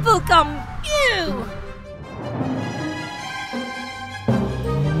bubblegum! Ew!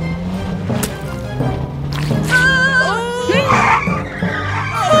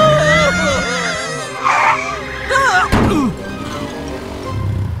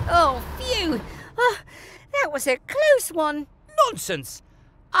 Oh, phew! Oh, that was a close one. Nonsense!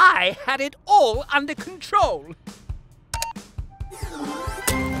 I had it all under control.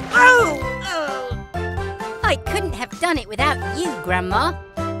 Oh! I couldn't have done it without you, Grandma.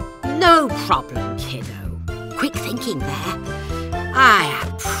 No problem, kiddo. Quick thinking there. I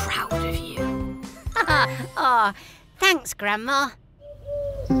am proud of you. Oh, thanks, Grandma.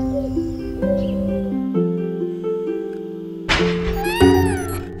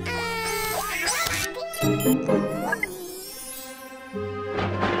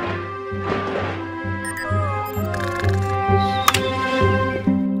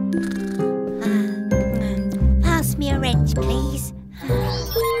 Pass me a wrench, please.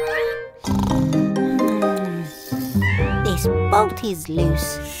 This bolt is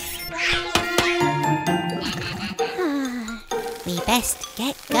loose. We best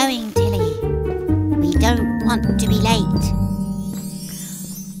get going, Tilly. We don't want to be late.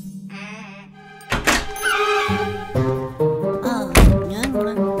 Oh, no.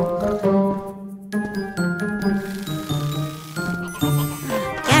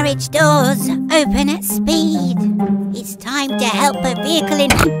 Garage doors open at speed. It's time to help a vehicle in...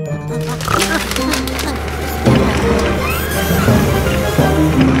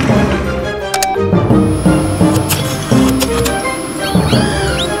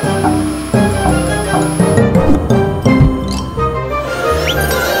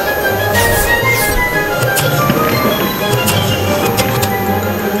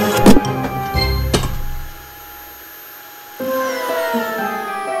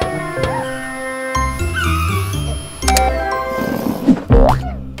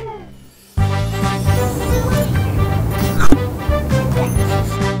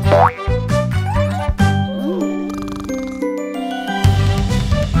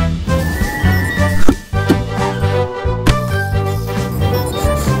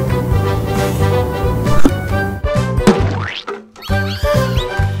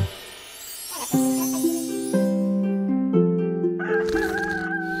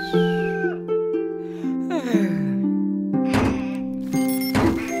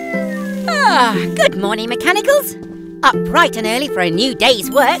 Good morning, Mechanicals. Up bright and early for a new day's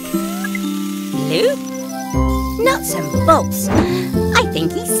work. Blue? Nuts and bolts. I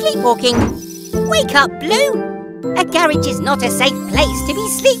think he's sleepwalking. Wake up, Blue! A garage is not a safe place to be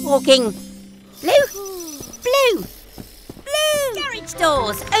sleepwalking. Blue! Blue! Blue! Garage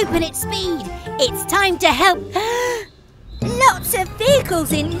doors, open at speed. It's time to help. Lots of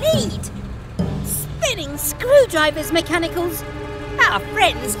vehicles in need. Spinning screwdrivers, mechanicals. Our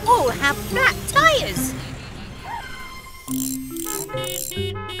friends all have flat tyres.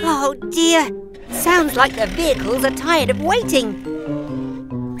 Oh dear, sounds like the vehicles are tired of waiting.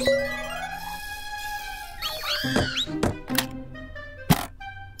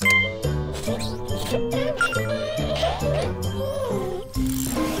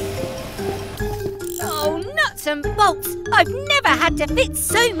 Oh, nuts and bolts! I've never had to fit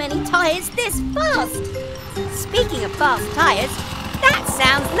so many tyres this fast. Speaking of fast tyres, that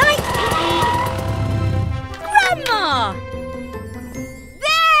sounds like Grandma!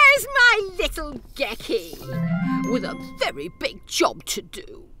 There's my little Gecky, with a very big job to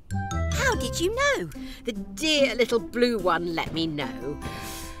do. How did you know? The dear little blue one let me know.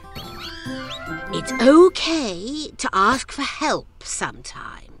 It's okay to ask for help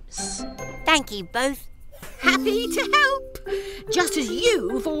sometimes. Thank you both. Happy to help, just as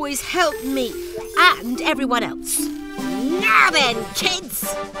you've always helped me and everyone else. Now then, kids,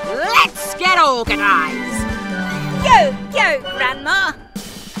 let's get organised. Go, go, Grandma!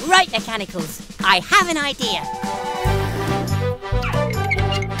 Right, mechanicals, I have an idea.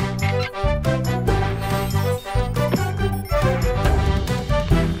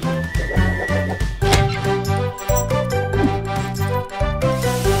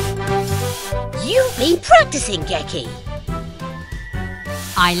 You've been practising, Gecky.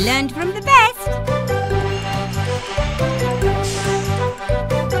 I learned from the best.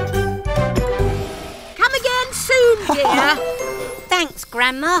 Come again soon, dear. Thanks,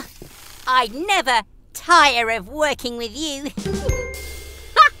 Grandma. I'd never tire of working with you.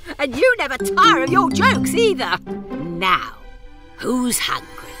 And you never tire of your jokes either. Now, who's hungry?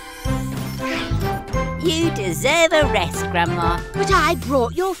 You deserve a rest, Grandma. But I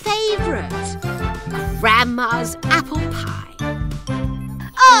brought your favourite, Grandma's apple pie.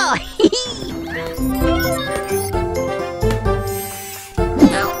 Oh,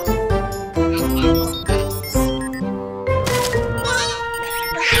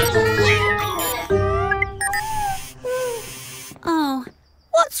 Oh,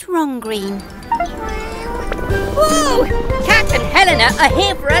 what's wrong, Green? Whoa! Cat and Helena are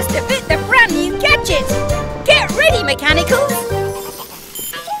here for us to fit the brand new gadget. Get ready, mechanicals.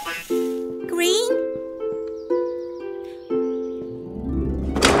 Green?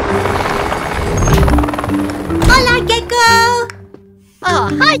 Hola, Gecko! Oh,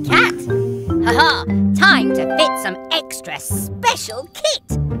 hi, Cat. Haha, time to fit some extra special kit.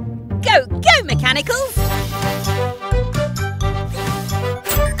 Go, go, mechanicals!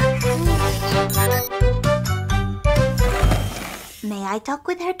 May I talk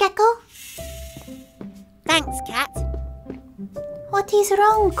with her, Gecko? Thanks, Cat. What is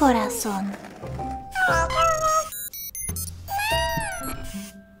wrong, Corazon?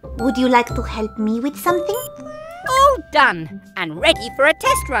 Would you like to help me with something? All done and ready for a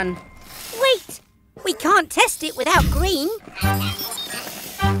test run. Wait, we can't test it without Green.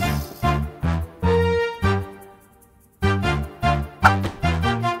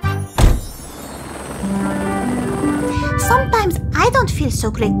 Sometimes I don't feel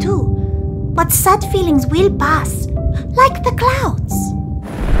so great too, but sad feelings will pass, like the clouds.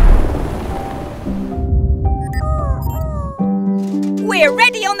 We're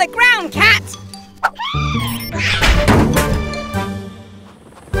ready on the ground, Cat.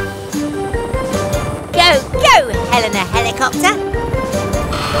 Go, go, Helena Helicopter.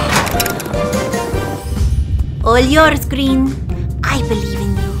 All yours, Green. I believe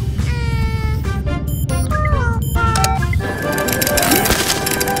in you.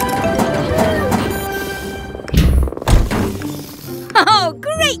 Oh,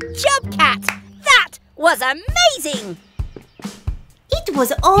 great job, Cat. That was amazing. It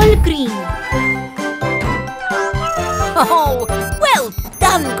was all green. Oh, well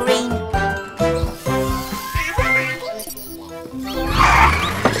done, Green.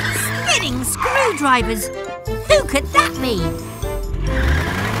 Spinning screwdrivers. Who could that mean?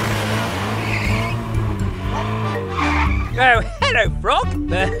 Oh, hello, Frog.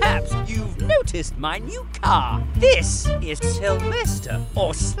 Perhaps you've noticed my new car. This is Sylvester,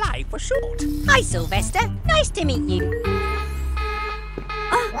 or Sly for short. Hi, Sylvester. Nice to meet you.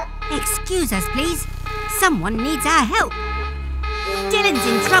 Oh, excuse us, please. Someone needs our help. Dylan's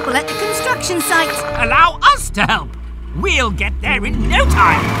in trouble at the construction site. Allow us to help. We'll get there in no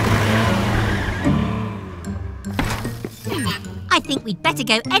time. I think we'd better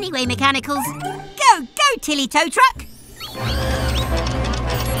go anyway, Mechanicals. Go, Tilly Tow Truck!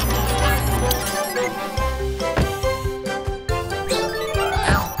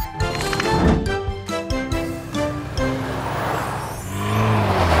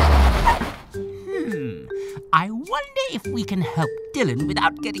 I wonder if we can help Dylan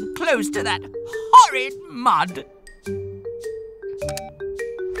without getting close to that horrid mud.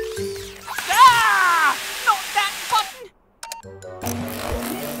 Ah! Not that button!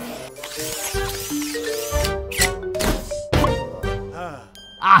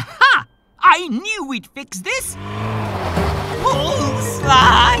 Aha! I knew we'd fix this! Pull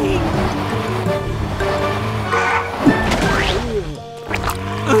slide!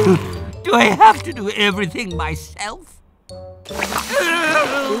 Do I have to do everything myself?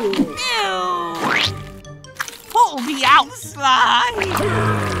 Pull me out, slide!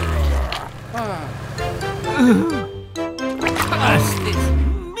 Curse this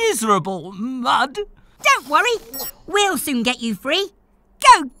miserable mud! Don't worry, we'll soon get you free.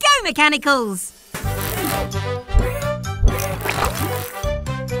 Go, Mechanicals!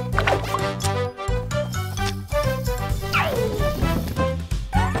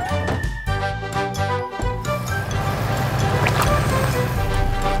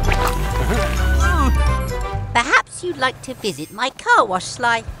 Perhaps you'd like to visit my car wash,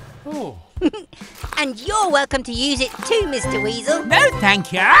 Sly. Oh. And you're welcome to use it too, Mr. Weasel. No,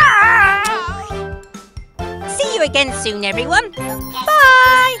 thank you. See you again soon, everyone.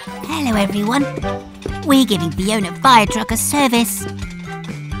 Bye! Hello, everyone. We're giving Fiona Fire Truck a service.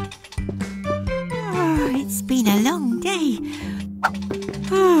 Oh, it's been a long day.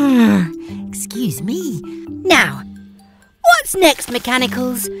 Oh, excuse me. Now, what's next,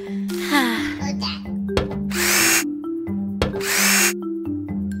 Mechanicals?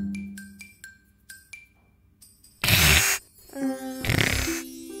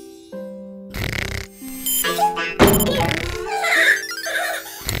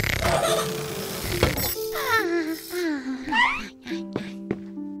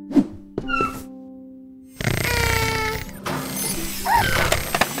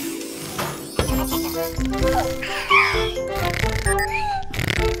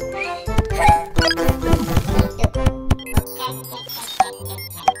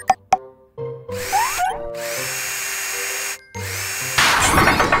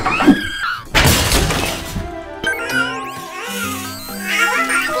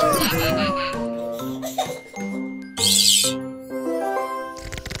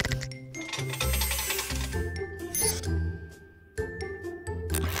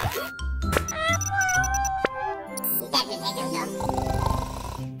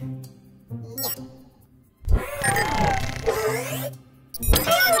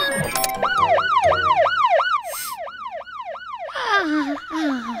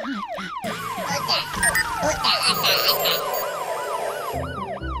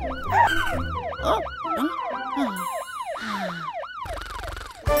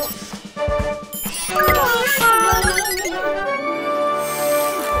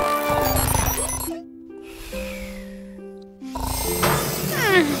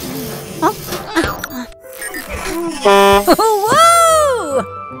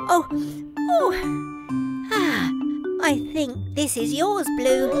 I think this is yours,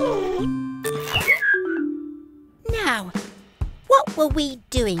 Blue. Now, what were we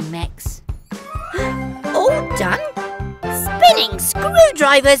doing, Mex? All done? Spinning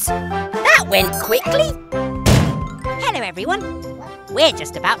screwdrivers! That went quickly. Hello, everyone. We're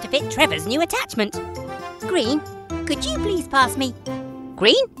just about to fit Trevor's new attachment. Green, could you please pass me?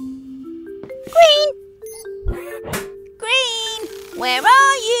 Green? Green! Green! Where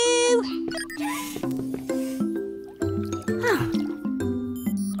are you?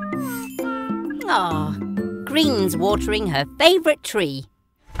 Oh, Green's watering her favourite tree.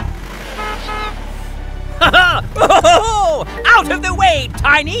 Out of the way,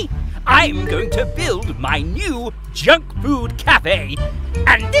 Tiny! I'm going to build my new junk food cafe,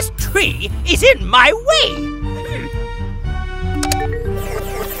 and this tree is in my way.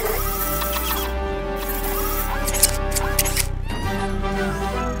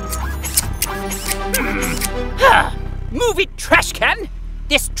 Move it, trash can!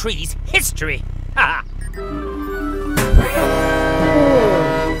 This tree's history.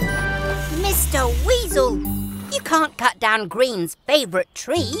 Mr. Weasel, you can't cut down Green's favourite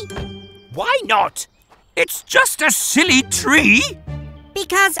tree. Why not? It's just a silly tree.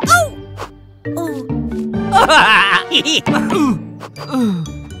 Because,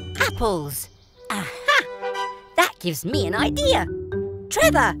 apples. Aha! That gives me an idea.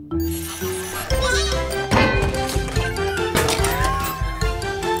 Trevor!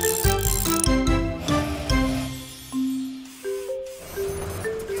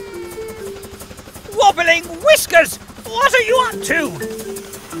 wobbling whiskers! What are you up to?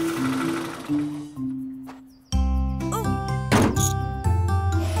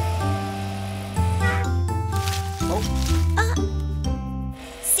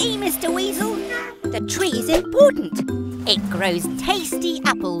 See, Mr. Weasel? The tree is important. It grows tasty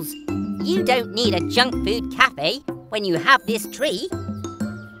apples. You don't need a junk food cafe when you have this tree.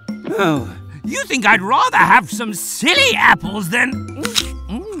 Oh, you think I'd rather have some silly apples than...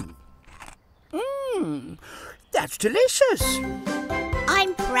 That's delicious.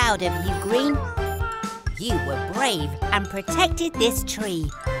 I'm proud of you, Green. You were brave and protected this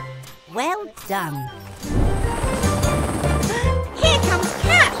tree. Well done. Here comes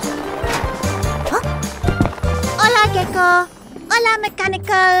Cat. Hola, Gecko. Hola,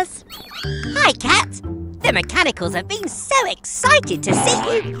 Mechanicals. Hi, Cat. The Mechanicals have been so excited to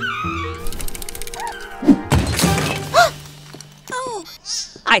see you. Oh,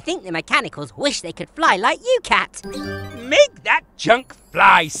 I think the Mechanicals wish they could fly like you, Cat. Make that junk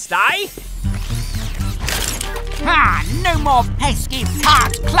fly, Sly. Ah, no more pesky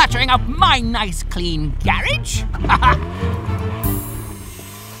parts cluttering up my nice clean garage.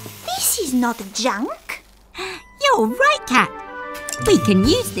 This is not junk. You're right, Cat. We can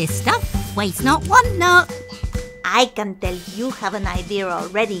use this stuff. Waste not, want not. I can tell you have an idea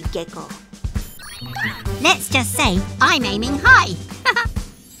already, Gecko. Let's just say I'm aiming high.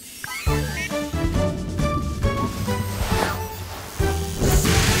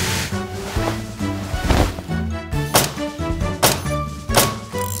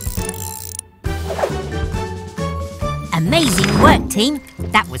 Amazing work, team.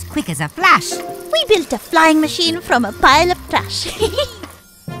 That was quick as a flash. We built a flying machine from a pile of trash.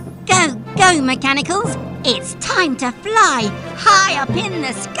 Go, go, Mechanicals. It's time to fly high up in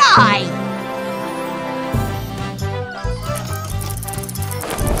the sky.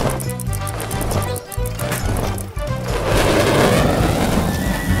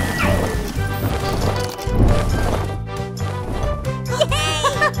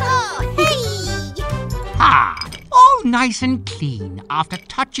 Ah, all nice and clean after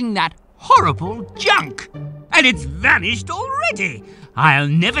touching that horrible junk. And it's vanished already. I'll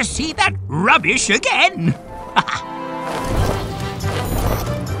never see that rubbish again.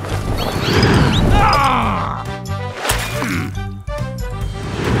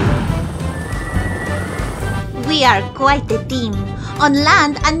 We are quite a team, on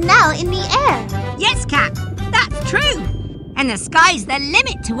land and now in the air. Yes, Cat, that's true. And the sky's the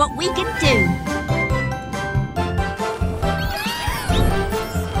limit to what we can do.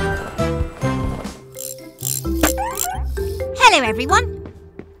 Hello, everyone.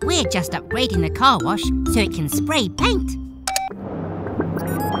 We're just upgrading the car wash so it can spray paint.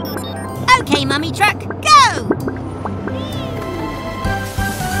 OK, Mummy Truck, go!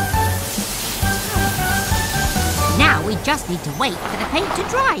 Now we just need to wait for the paint to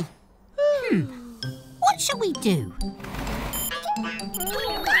dry. What shall we do?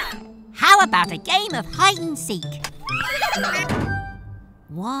 How about a game of hide and seek?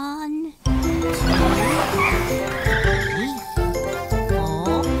 1, 2, 3,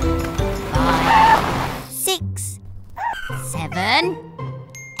 4, 5, 6, 7,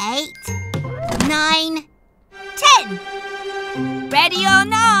 8, 9, 10. Ready or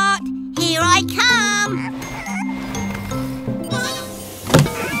not, here I come.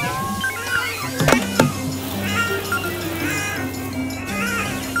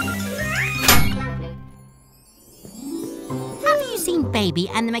 Have you seen Baby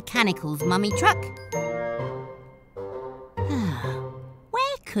and the Mechanicals, Mummy Truck?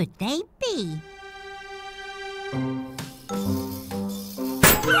 Where could they be?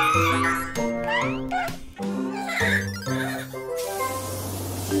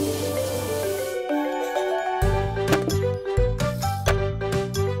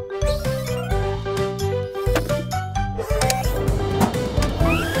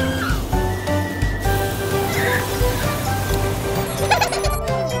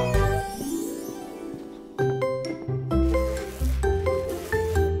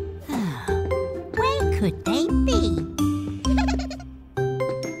 Could they be?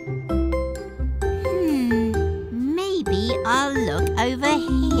 Maybe I'll look over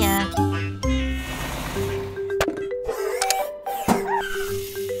here.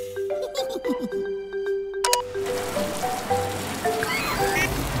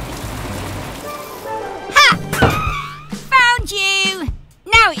 Ha! Found you!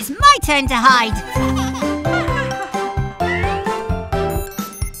 Now it's my turn to hide.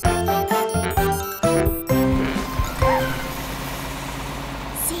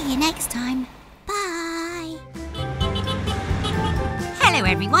 Next time. Bye. Hello,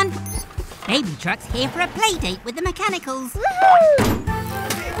 everyone. Baby Truck's here for a play date with the mechanicals.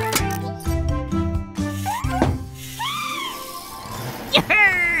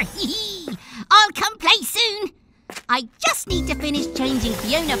 I'll come play soon. I just need to finish changing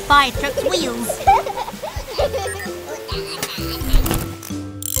Fiona Fire Truck's wheels.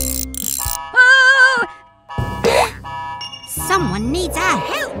 Oh! Someone needs our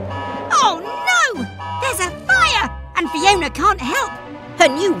help. Oh no! There's a fire and Fiona can't help. Her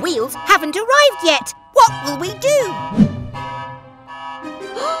new wheels haven't arrived yet. What will we do?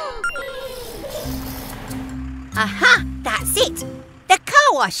 Aha! That's it! The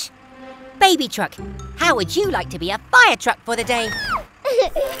car wash! Baby Truck, how would you like to be a fire truck for the day?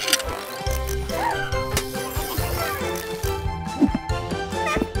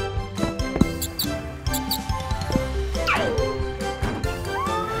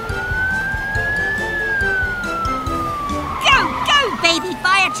 Go, go, baby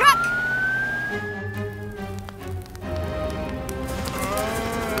fire truck!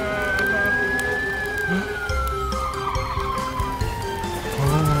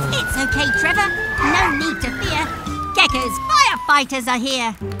 It's okay, Trevor. No need to fear. Gecko's firefighters are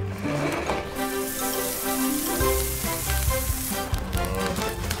here.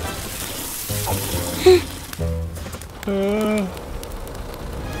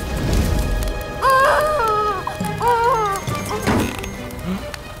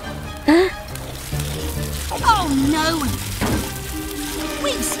 Oh no!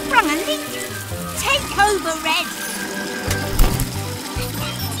 We've sprung a leak. Take over, Red.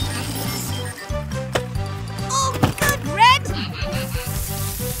 Oh, good, Red!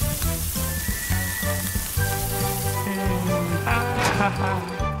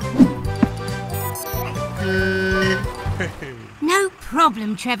 No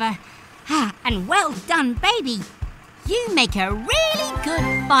problem, Trevor. Ah, and well done, baby. You make a really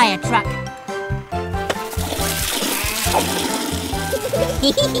good fire truck.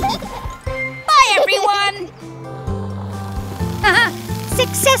 Bye, everyone!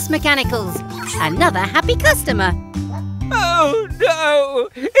 Success, Mechanicals! Another happy customer. Oh no!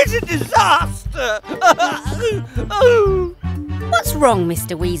 It's a disaster! Oh. What's wrong,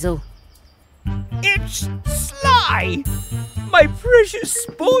 Mr. Weasel? It's Sly! My precious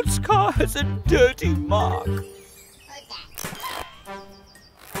sports car has a dirty mark.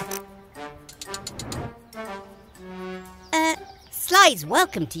 Sly's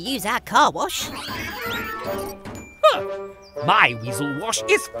welcome to use our car wash. Huh. My weasel wash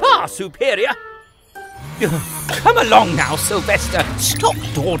is far superior. Come along now, Sylvester. Stop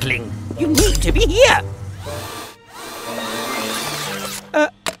dawdling. You need to be here.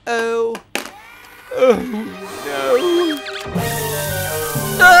 Uh-oh. Oh, no.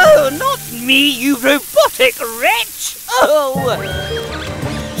 No, not me, you robotic wretch. Oh.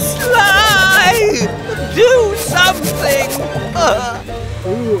 Sly! Do something!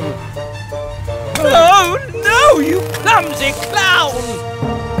 Oh no, you clumsy clown!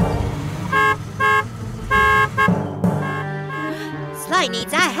 Sly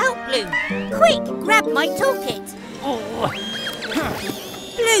needs our help, Blue. Quick, grab my toolkit. Oh.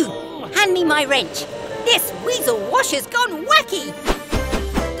 Blue, hand me my wrench. This weasel wash has gone wacky.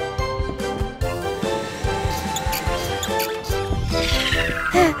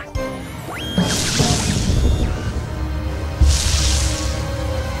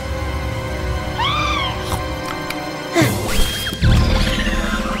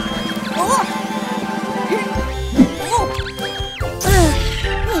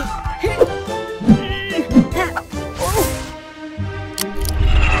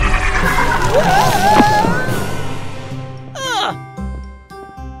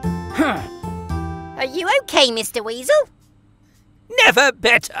 Are you okay, Mr. Weasel? Never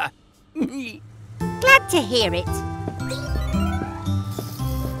better. Glad to hear it.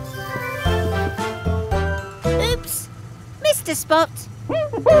 Oops, Mr. Spot.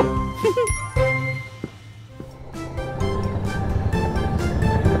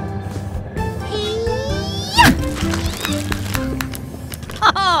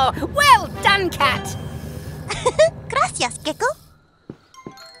 Oh, well done, Cat. Gracias, Gecko.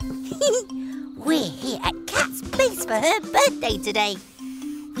 We're here at Cat's place for her birthday today.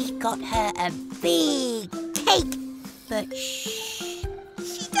 We got her a big cake, but shh,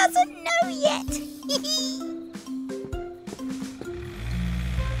 she doesn't know yet.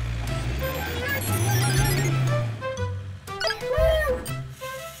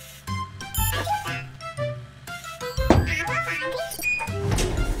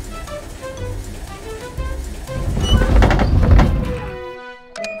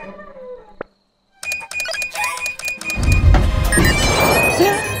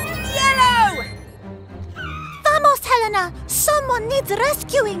 Yellow!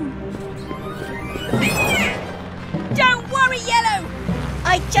 rescuing. Don't worry, Yellow.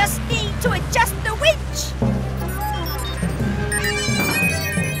 I just need to adjust the winch.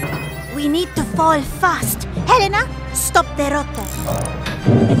 We need to fall fast. Helena, stop the rotor.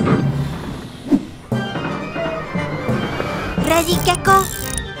 Ready, Gecko?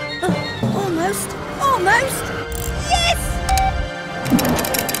 Almost. Almost. Yes!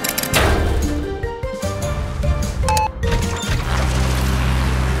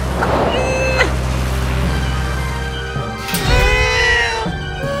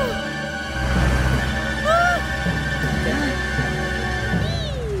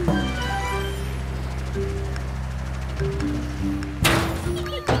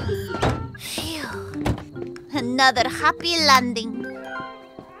 Another happy landing.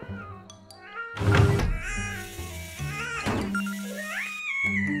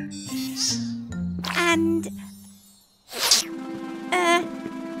 And...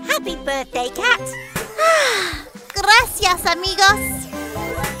 happy birthday, Cat. Gracias, amigos.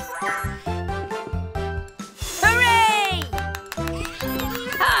 Hooray!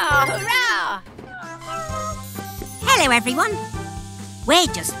 Hurrah! Hello, everyone. We're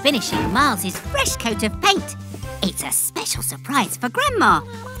just finishing Miles's fresh coat of paint. It's a special surprise for Grandma.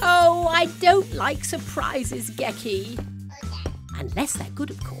 Oh, I don't like surprises, Gecky. Unless they're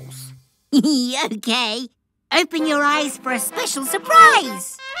good, of course. Okay. Open your eyes for a special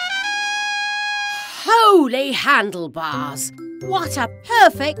surprise. Holy handlebars! What a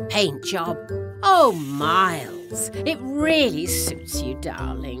perfect paint job. Oh, Miles, it really suits you,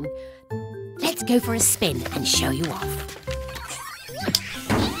 darling. Let's go for a spin and show you off.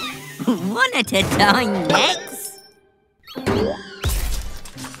 One at a time, Nex.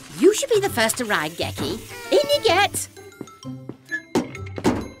 You should be the first to ride, Gecky. In you get.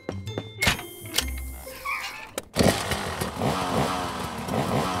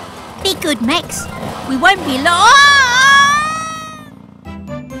 Be good, Mex. We won't be long.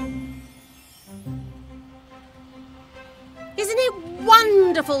 Isn't it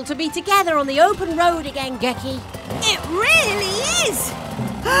wonderful to be together on the open road again, Gecky? It really is.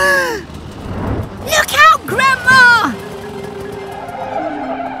 Look out, Grandma!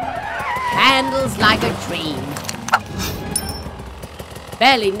 Handles like a dream.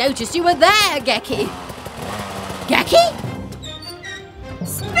 Barely noticed you were there, Gecky. Gecky?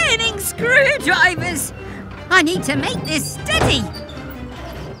 Spinning screwdrivers! I need to make this steady.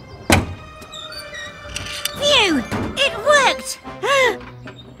 Phew! It worked!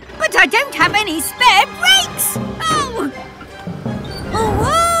 But I don't have any spare brakes! Oh! Oh,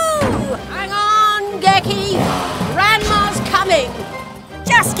 whoa! Hang on, Gecky. Grandma's coming.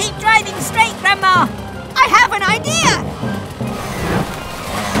 Just keep driving straight, Grandma. I have an idea.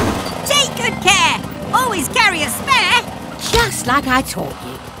 Take good care. Always carry a spare. Just like I taught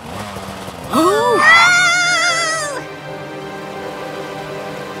you. Oh!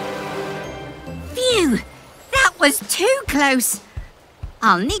 Phew! That was too close.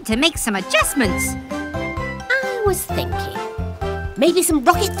 I'll need to make some adjustments. I was thinking, maybe some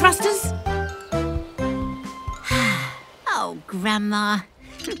rocket thrusters? Oh, Grandma.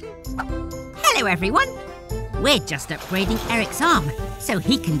 Hello, everyone. We're just upgrading Eric's arm so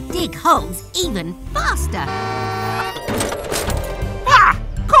he can dig holes even faster. Ha!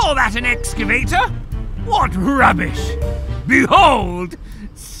 Call that an excavator? What rubbish! Behold,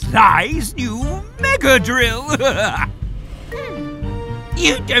 Sly's new mega drill.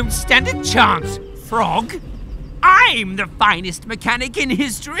 You don't stand a chance, Frog. I'm the finest mechanic in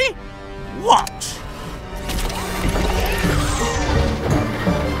history. Watch.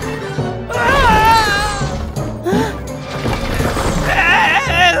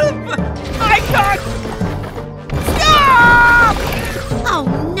 Help! I can't. Stop! Oh,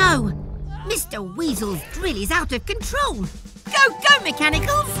 no. Mr. Weasel's drill is out of control. Go, go,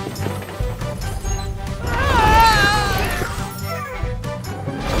 Mechanicals!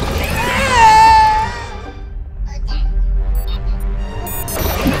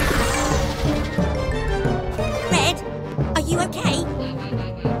 Red, are you okay?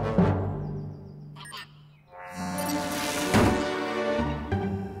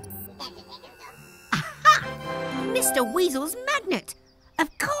 Aha! Mr. Weasel's magnet. Of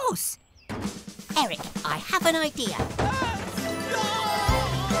course. Eric, I have an idea.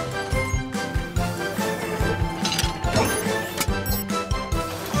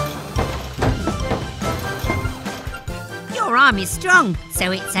 Your arm is strong,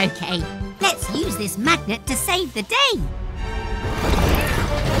 so it's okay. Let's use this magnet to save the day.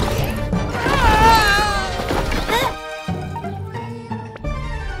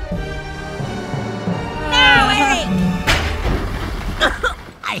 No, Eric!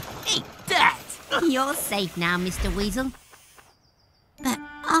 You're safe now, Mr. Weasel. But,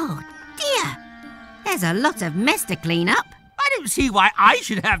 oh dear, there's a lot of mess to clean up. I don't see why I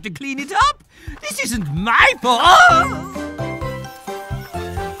should have to clean it up. This isn't my fault.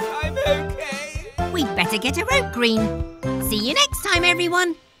 I'm okay. We'd better get a rope, Green. See you next time,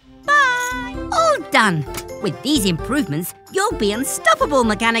 everyone. Bye. All done. With these improvements, you'll be unstoppable,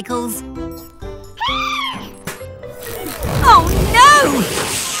 Mechanicals. Oh no!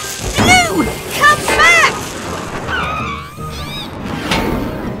 Blue, come back!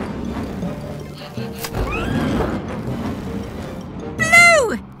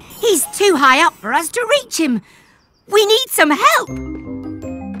 Blue! He's too high up for us to reach him. We need some help.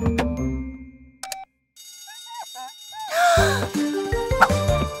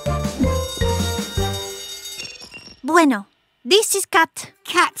 Bueno, this is Cat.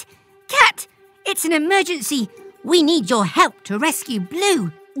 Cat! It's an emergency. We need your help to rescue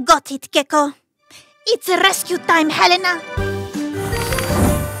Blue. Got it, Gecko. It's rescue time, Helena.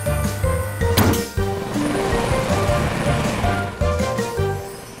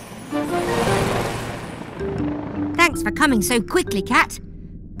 Thanks for coming so quickly, Cat.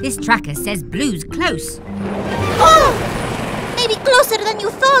 This tracker says Blue's close. Oh! Maybe closer than you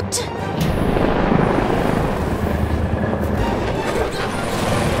thought.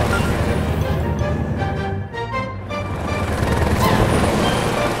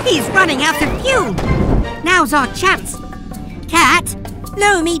 He's running out of fuel. Now's our chance. Cat,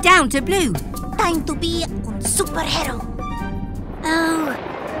 lower me down to Blue. Time to be un superhero. Oh.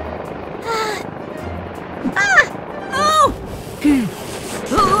 Oh!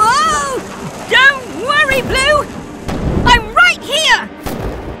 Whoa! Don't worry, Blue! I'm right here!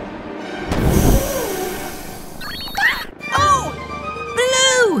 Oh!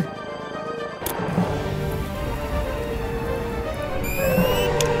 Blue!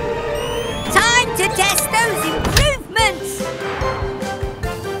 Time to test those improvements!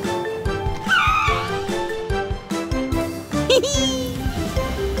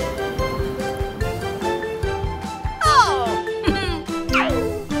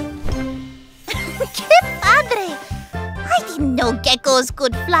 Padre! I didn't know geckos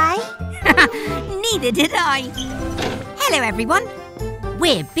could fly. Neither did I. Hello, everyone.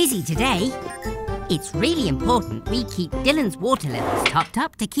 We're busy today. It's really important we keep Dylan's water levels topped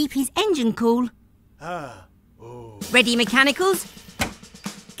up to keep his engine cool. Ready, Mechanicals?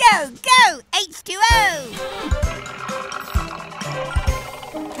 Go, go, H2O!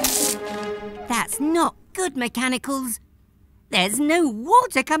 That's not good, Mechanicals. There's no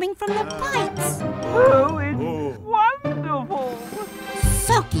water coming from the pipes. Oh, it's wonderful.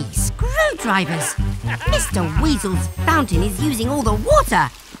 Soggy screwdrivers. Mr. Weasel's fountain is using all the water.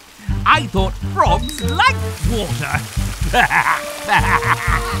 I thought frogs liked water.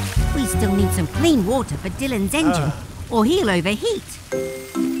 We still need some clean water for Dylan's engine, or he'll overheat.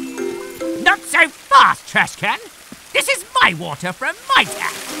 Not so fast, trash can. This is my water from my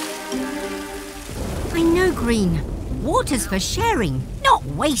tap. I know, Green. Water's for sharing, not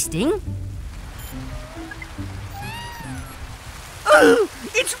wasting. Oh,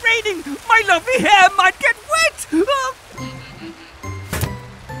 it's raining. My lovely hair might get wet. Oh.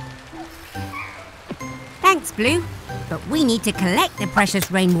 Thanks, Blue. But we need to collect the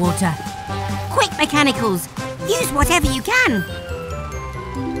precious rainwater. Quick, Mechanicals! Use whatever you can.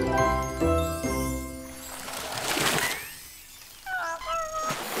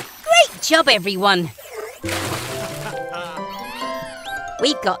 Great job, everyone!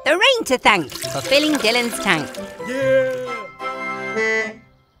 We've got the rain to thank for filling Dylan's tank.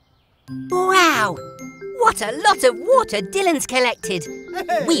 Wow! What a lot of water Dylan's collected.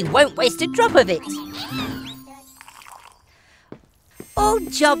 We won't waste a drop of it. All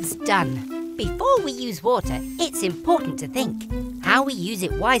jobs done. Before we use water, it's important to think how we use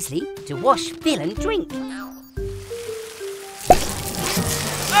it wisely to wash, fill and drink.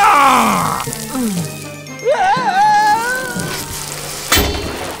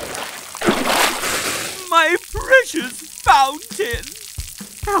 My precious fountain.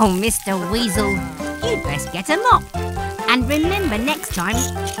 Oh, Mr. Weasel, you'd best get a mop. And remember next time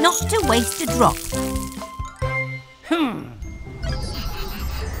not to waste a drop.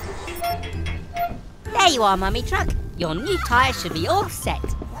 There you are, Mummy Truck. Your new tyres should be all set.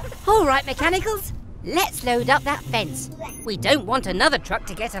 All right, Mechanicals, let's load up that fence. We don't want another truck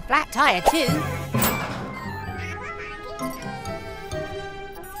to get a flat tyre too.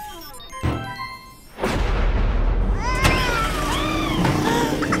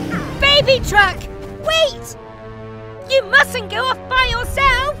 Baby truck, wait! You mustn't go off by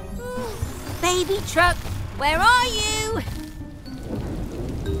yourself. Baby truck, where are you?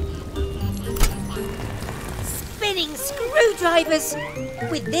 spinning screwdrivers.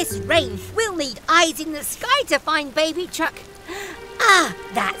 With this rain, we'll need eyes in the sky to find Baby Truck. Ah,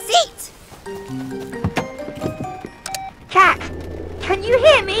 that's it. Cat, can you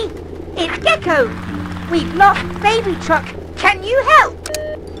hear me? It's Gecko. We've lost Baby Truck. Can you help?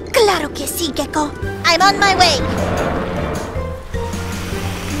 Claro que sí, Gecko. I'm on my way.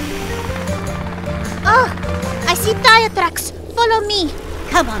 Oh, I see tire tracks. Follow me.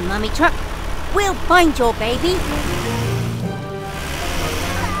 Come on, Mummy Truck. We'll find your baby.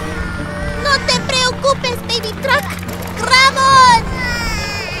 No te preocupes, Baby Truck. Grab on!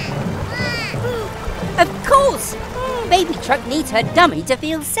 Of course. Baby Truck needs her dummy to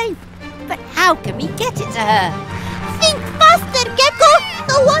feel safe. But how can we get it to her? Think faster, Gecko!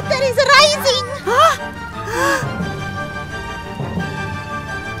 The water is rising!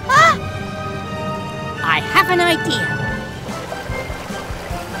 I have an idea.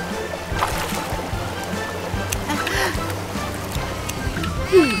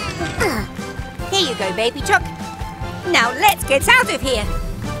 Here you go, Baby Truck. Now let's get out of here.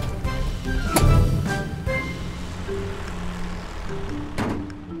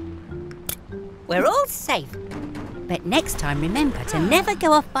 We're all safe. But next time, remember to never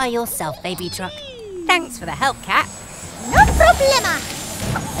go off by yourself, Baby Truck. Thanks for the help, Cat. No problema!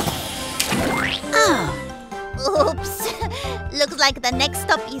 Oh, Oops. Looks like the next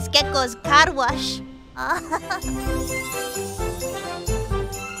stop is Gecko's car wash.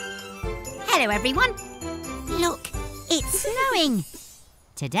 Hello, everyone. Look, it's snowing.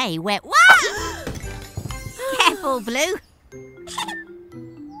 Today we're... Whoa! Careful, Blue.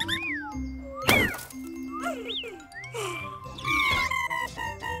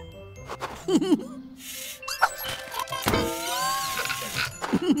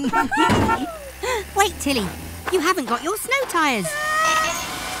 Wait, Tilly. You haven't got your snow tyres.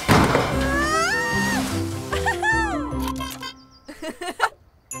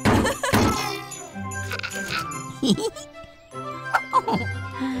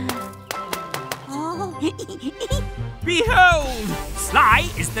 Behold! Sly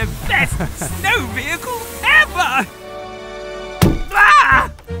is the best snow vehicle ever! Ah!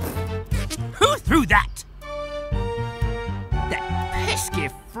 Who threw that? That pesky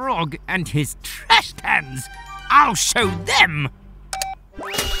frog and his trash cans! I'll show them!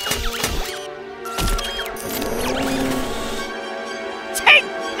 Take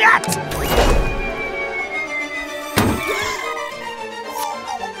that!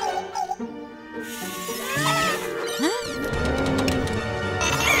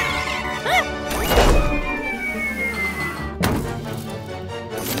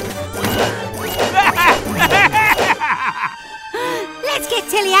 Let's get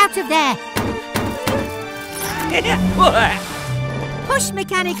Tilly out of there. Push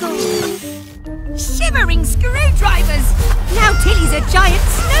mechanical. shivering screwdrivers! Now Tilly's a giant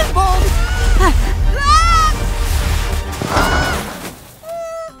snowball!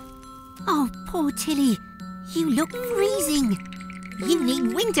 Oh, poor Tilly. You look freezing. You need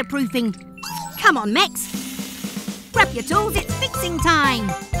winterproofing. Come on, Mex. Grab your tools, it's fixing time.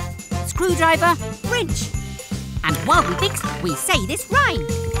 Screwdriver, wrench. And while we fix, we say this rhyme.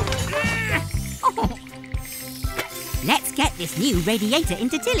 Oh. Let's get this new radiator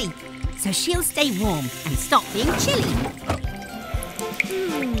into Tilly, so she'll stay warm and stop being chilly.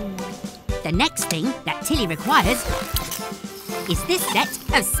 The next thing that Tilly requires is this set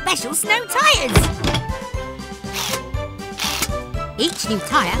of special snow tyres. Each new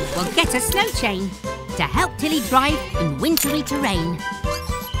tyre will get a snow chain to help Tilly drive in wintry terrain.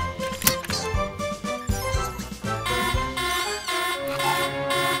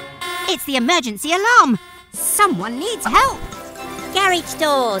 It's the emergency alarm. Someone needs help. Garage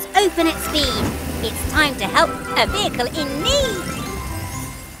doors, open at speed. It's time to help a vehicle in need.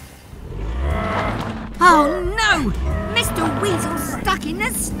 Oh no! Mr. Weasel's stuck in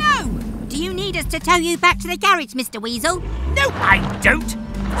the snow! Do you need us to tow you back to the garage, Mr. Weasel? No, I don't.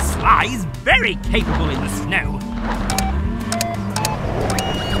 Sly's very capable in the snow.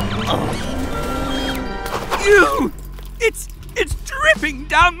 Ew! It's dripping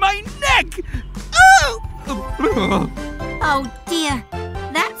down my neck! Oh! Oh dear,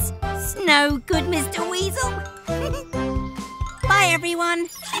 that's no good, Mr. Weasel. Bye, everyone.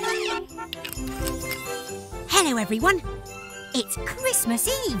 Hello, everyone. It's Christmas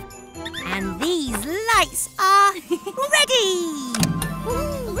Eve, and these lights are ready.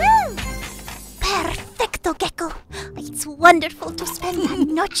 Perfecto, Gecko. It's wonderful to spend a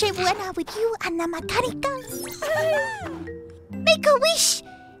Noche Buena with you and the mechanicals. Make a wish.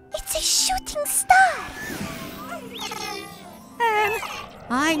 It's a shooting star.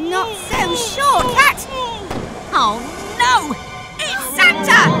 I'm not so sure, Cat. Oh, no! It's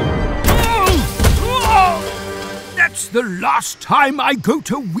Santa! That's the last time I go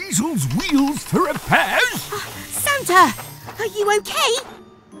to Weasel's Wheels for repairs. Santa, are you okay?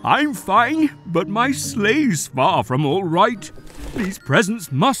 I'm fine, but my sleigh's far from all right. These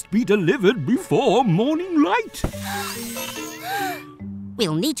presents must be delivered before morning light.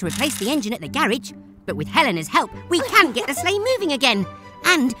 We'll need to replace the engine at the garage, but with Helena's help, we can get the sleigh moving again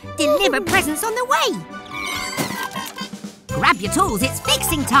and deliver presents on the way. Grab your tools, it's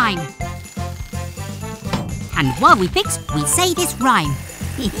fixing time. And while we fix, we say this rhyme.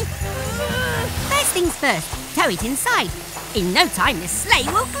 First things first, tow it inside. In no time, the sleigh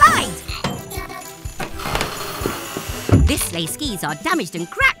will glide. This sleigh skis are damaged and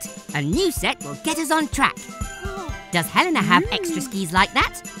cracked. A new set will get us on track. Does Helena have extra skis like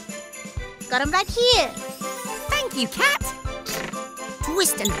that? Got them right here. Thank you, Cat.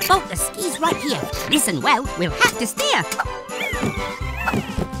 Twist and bolt the skis right here. Listen well, we'll have to steer.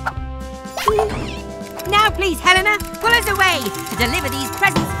 Now please, Helena, pull us away to deliver these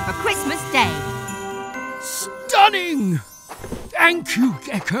presents for Christmas Day. Stunning! Thank you,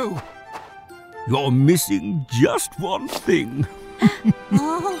 Gecko. You're missing just one thing.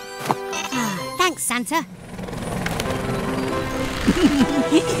 Thanks, Santa.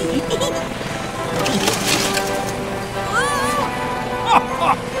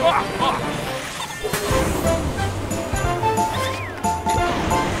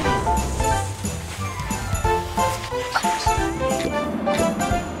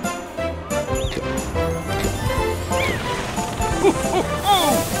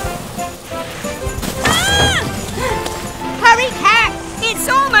 Hurry, Cat! It's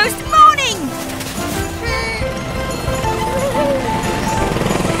almost morning!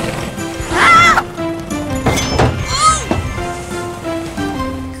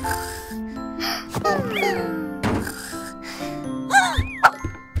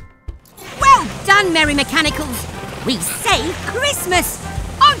 Well done, Merry Mechanicals. We saved Christmas.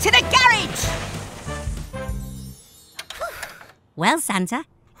 On to the garage. Well, Santa,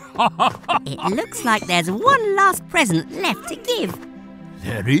 it looks like there's one last present left to give.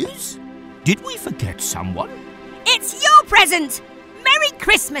 There is? Did we forget someone? It's your present! Merry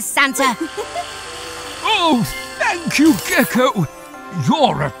Christmas, Santa! Oh, thank you, Gecko.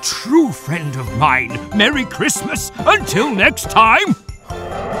 You're a true friend of mine. Merry Christmas. Until next time.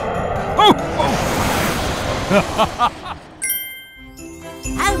 Ho, ho.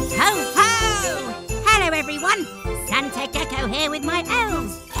 Ho, ho, ho! Hello, everyone. Santa Gecko here with my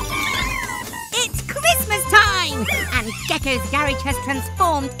elves. It's Christmas time! And Gecko's garage has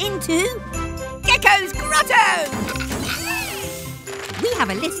transformed into Gecko's Grotto! We have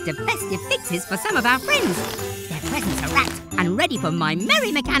a list of festive fixes for some of our friends. Their presents are wrapped and ready for my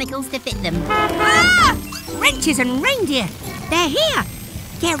merry mechanicals to fit them. Ah! Wrenches and reindeer! They're here!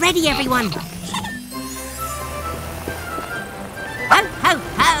 Get ready, everyone! Ho, ho,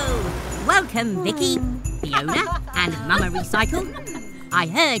 ho! Welcome, Vicky, Fiona and Mama Recycle. I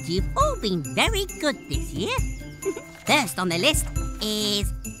heard you've all been very good this year. First on the list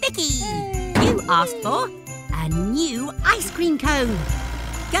is Vicky. You asked for a new ice cream cone.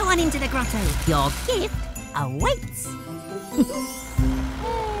 Go on into the grotto. Your gift awaits.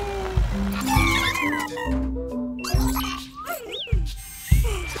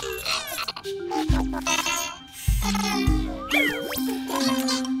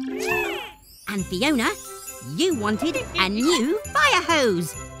 And Fiona, you wanted a new fire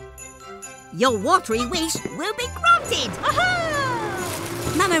hose. Your watery wish will be granted.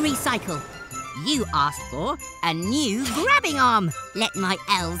 Aha! Mama Recycle, you asked for a new grabbing arm. Let my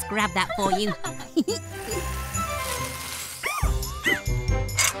elves grab that for you.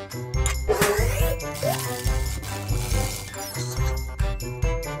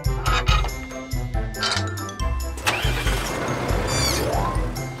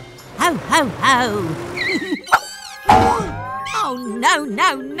 Ho, ho, ho! Oh, no,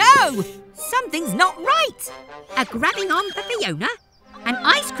 no, no! Something's not right! A grabbing arm for Fiona, an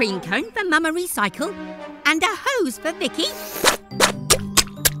ice cream cone for Mama Recycle, and a hose for Vicky?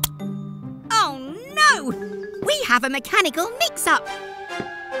 Oh, no! We have a mechanical mix-up!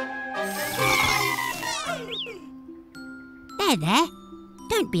 There.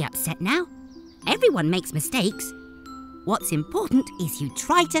 Don't be upset now. Everyone makes mistakes. What's important is you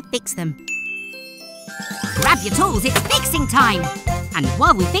try to fix them. Grab your tools, it's fixing time! And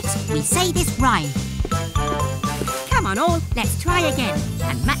while we fix, we say this rhyme. Come on all, let's try again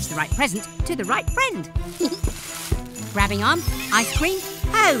and match the right present to the right friend. Grabbing arm, ice cream,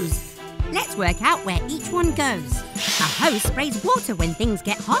 hose. Let's work out where each one goes. A hose sprays water when things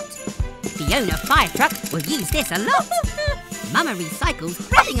get hot. Fiona fire truck will use this a lot. Mama Recycle's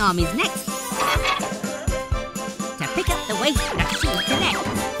throwing arm is next to pick up the waste that she collects.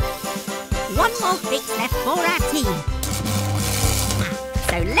 One more fix left for our team.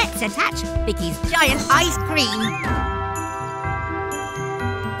 So let's attach Vicky's giant ice cream.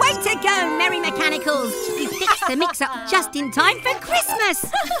 Way to go, Merry Mechanicals! You fixed the mix-up just in time for Christmas!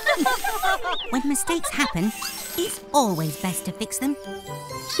 When mistakes happen, it's always best to fix them.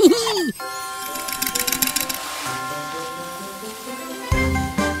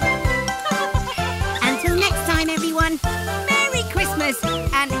 Until next time, everyone, Merry Christmas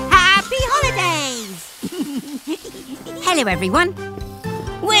and Happy Holidays! Hello, everyone.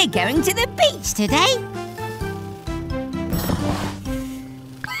 We're going to the beach today.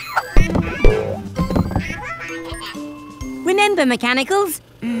 Remember, Mechanicals,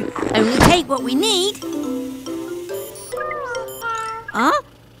 only take what we need. Huh?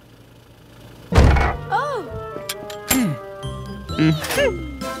 Oh.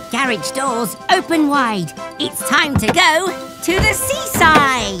 Garage doors open wide. It's time to go to the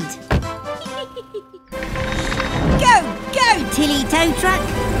seaside. Go, go, Tilly Tow Truck.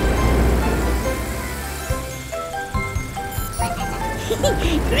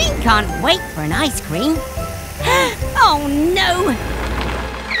 Green can't wait for an ice cream. Oh no!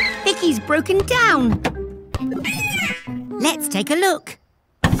 Vicky's broken down. Let's take a look.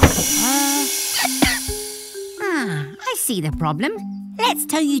 I see the problem. Let's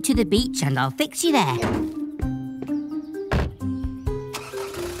tow you to the beach and I'll fix you there.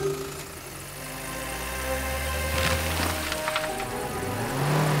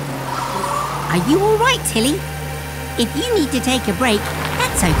 Are you all right, Tilly? If you need to take a break,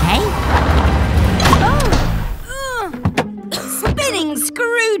 that's okay. Spinning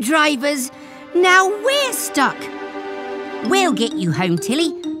screwdrivers! Now we're stuck. We'll get you home,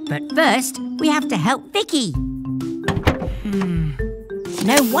 Tilly, but first we have to help Vicky.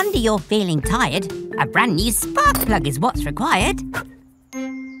 No wonder you're feeling tired. A brand new spark plug is what's required.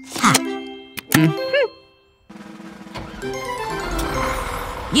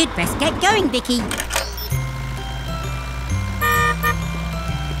 You'd best get going, Vicky.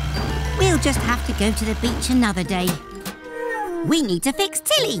 We'll just have to go to the beach another day. We need to fix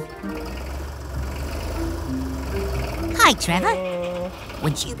Tilly. Hi, Trevor.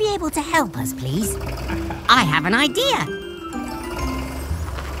 Would you be able to help us, please? I have an idea.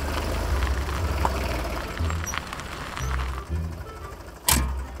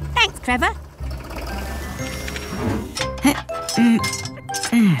 Thanks, Trevor.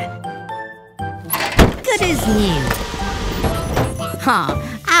 Good as new.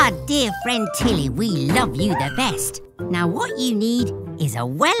 Our dear friend Tilly, we love you the best. Now what you need is a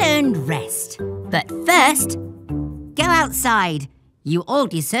well-earned rest. But first, go outside. You all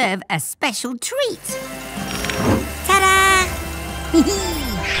deserve a special treat. Ta-da!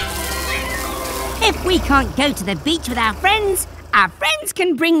 If we can't go to the beach with our friends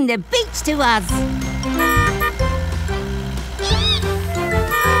can bring the beach to us.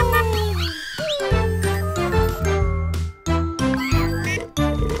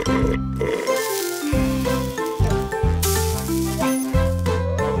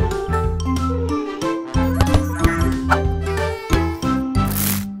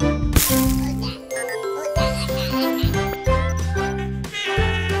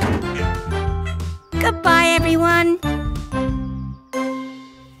 Goodbye, everyone.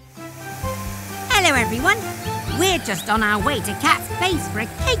 Hello, everyone. We're just on our way to Cat's Place for a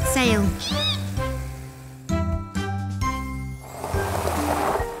cake sale.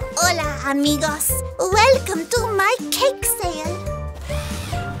 Hola, amigos. Welcome to my cake sale.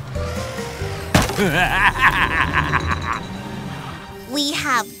 We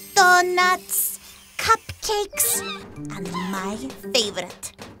have donuts, cupcakes, and my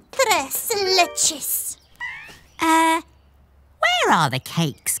favorite, tres leches. Where are the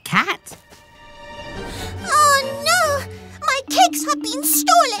cakes, Cat? Oh no! My cakes have been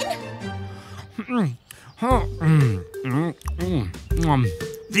stolen!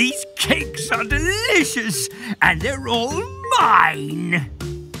 These cakes are delicious, and they're all mine.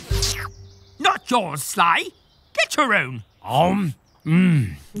 Not yours, Sly. Get your own. I'm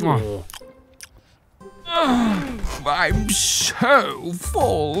so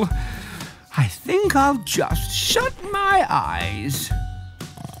full. I think I'll just shut my eyes.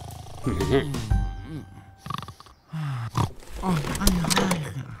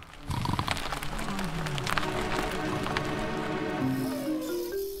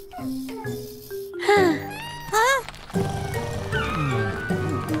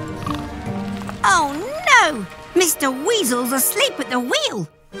 Oh no! Mr. Weasel's asleep at the wheel.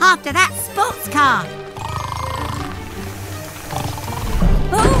 After that sports car.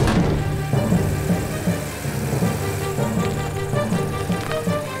 Oh!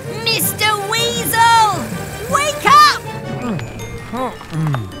 Mr. Weasel! Wake up!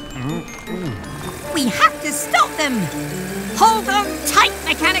 We have to stop them! Hold on tight,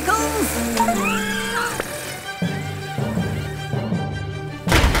 Mechanicals!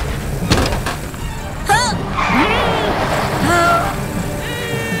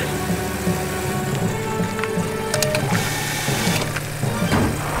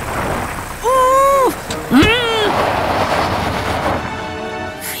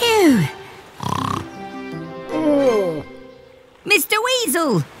 Mr.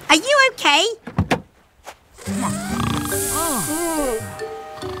 Weasel, are you okay?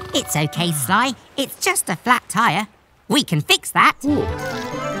 It's okay, Sly. It's just a flat tyre. We can fix that.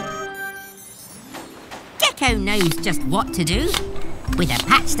 Gecko knows just what to do. With a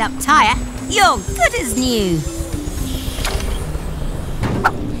patched up tyre, you're good as new.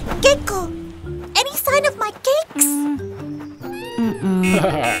 Gecko, any sign of my cakes?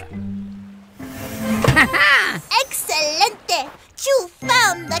 Excelente! You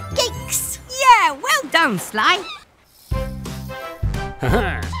found the cakes! Yeah, well done, Sly.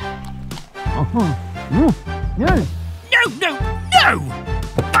 No!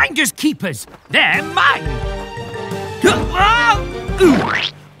 Finders keepers! They're mine!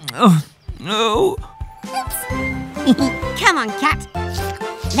 Oh, no. Come on, Cat.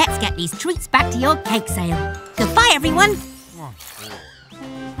 Let's get these treats back to your cake sale. Goodbye, everyone.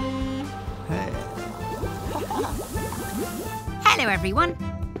 Hello, everyone.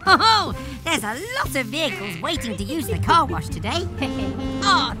 Oh, there's a lot of vehicles waiting to use the car wash today.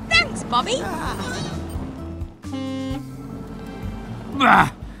 Oh, thanks, Bobby.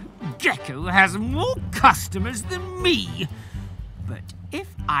 Gecko has more customers than me. But if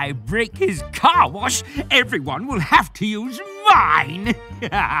I break his car wash, everyone will have to use mine.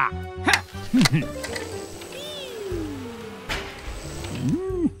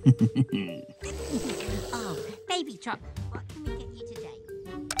 Oh, Baby Truck, what can we get you today?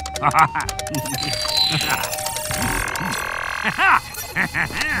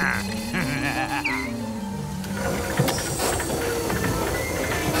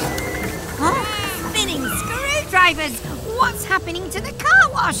 Spinning screwdrivers! What's happening to the car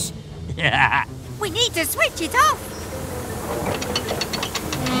wash? We need to switch it off.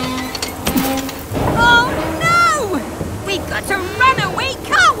 Oh no! We've got a runaway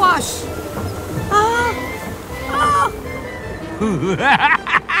car wash.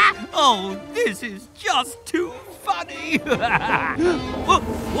 Oh, this is just too funny. Good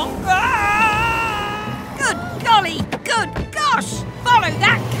golly, good gosh! Follow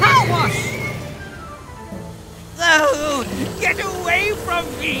that car wash! Oh, get away from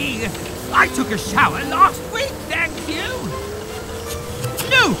me! I took a shower last week, thank you.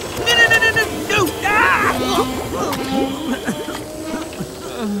 No! No! Ah!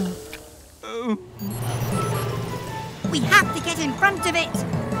 We have to get in front of it.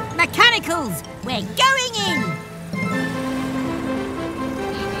 Mechanicals, we're going in.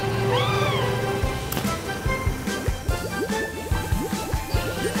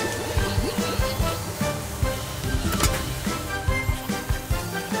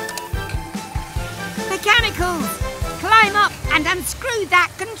 Mechanicals, climb up and unscrew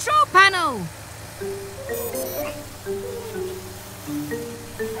that control panel.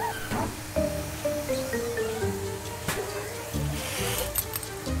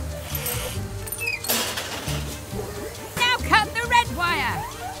 Now cut the red wire.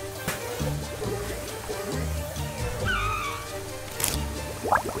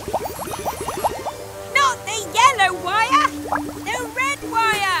 Not the yellow wire, the red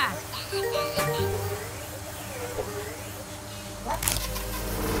wire.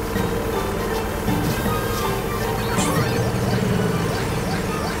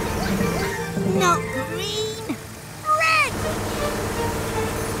 Not green. Red!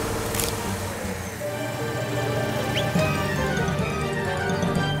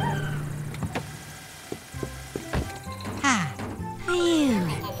 Ah, phew.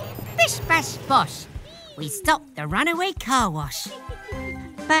 Bish bash bosh. We stopped the runaway car wash.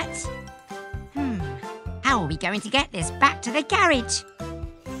 But, how are we going to get this back to the garage?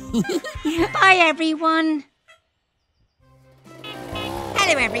 Bye, everyone.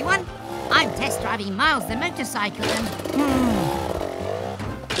 Hello, everyone. I'm test driving Miles the motorcycle and...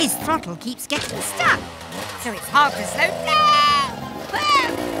 his throttle keeps getting stuck, so it's hard to slow down.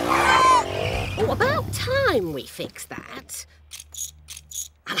 Oh, about time we fix that.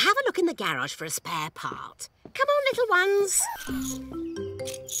 I'll have a look in the garage for a spare part. Come on, little ones.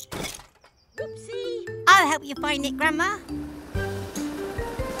 Oopsie. I'll help you find it, Grandma.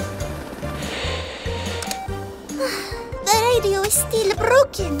 The radio is still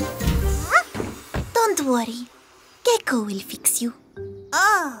broken. Huh? Don't worry. Gecko will fix you.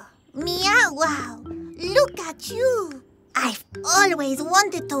 Oh, meow wow. Look at you. I've always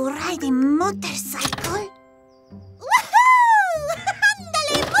wanted to ride a motorcycle. Woohoo!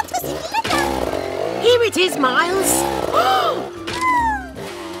 Andale, motocicleta! Here it is, Miles.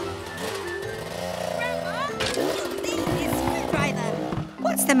 Grandma, you'll need this screwdriver.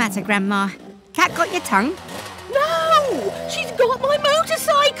 What's the matter, Grandma? Cat got your tongue? No! She's got my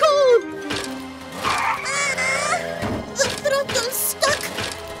motorcycle! The throttle's stuck.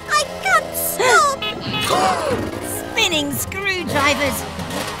 I can't stop. Spinning screwdrivers.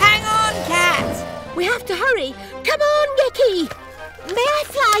 Hang on, Cat. We have to hurry. Come on, Nicky. May I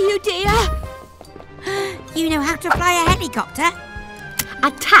fly you, dear? You know how to fly a helicopter?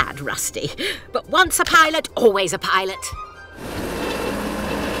 A tad rusty, but once a pilot, always a pilot.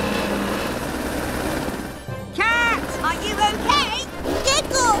 Cat, are you okay?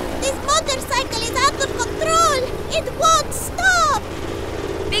 Gecko, this motorcycle is out of control. It won't stop.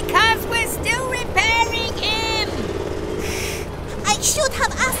 Because we're still repairing him. I should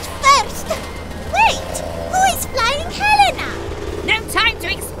have asked first. Wait, who is flying Helena? No time to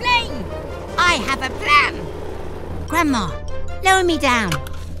explain. I have a plan. Grandma, lower me down.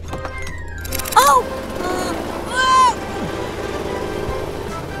 Oh!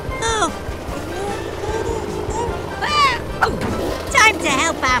 Time to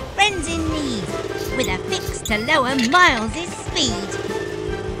help our friends in need with a fix to lower Miles' speed.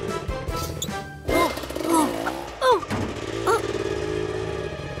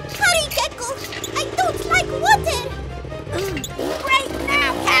 Hurry, Gecko. I don't like water. Right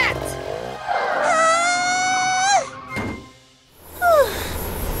now, Cat.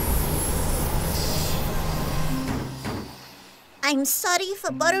 I'm sorry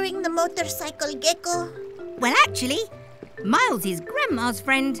for borrowing the motorcycle, Gecko. Well, actually, Miles is Grandma's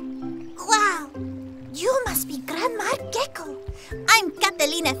friend. Wow, you must be Grandma Gecko. I'm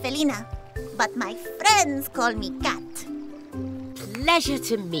Catalina Felina, but my friends call me Cat. Pleasure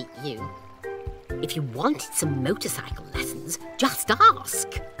to meet you. If you wanted some motorcycle lessons, just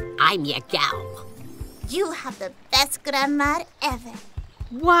ask. I'm your gal. You have the best grandma ever.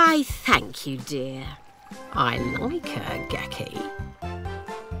 Why, thank you, dear. I like her, Gecky.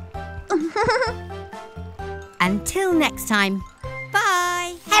 Until next time,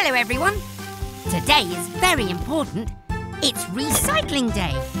 bye. Hello, everyone. Today is very important. It's Recycling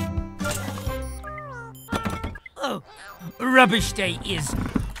Day. Oh, rubbish day is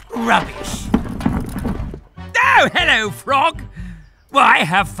rubbish. Oh, hello, Frog. Why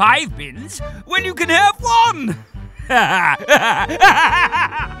have 5 bins when you can have 1?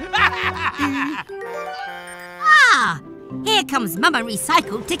 Ah, here comes Mama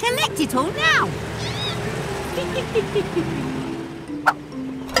Recycle to collect it all now.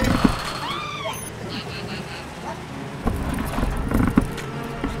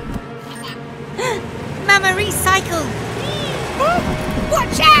 Mama Recycle!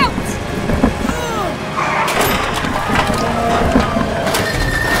 Watch out!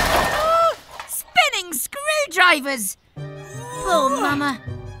 Spinning screwdrivers! Poor Mama.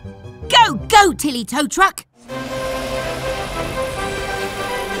 Go, go, Tilly Tow Truck!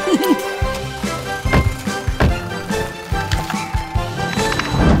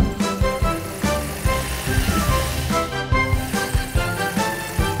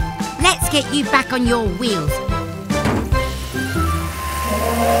 Let's get you back on your wheels.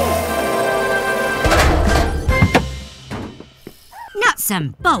 Nuts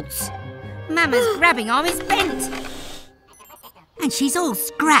and bolts. Mama's grabbing arm is bent. And she's all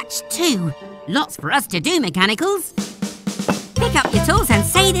scratched too. Lots for us to do, Mechanicals. Pick up your tools and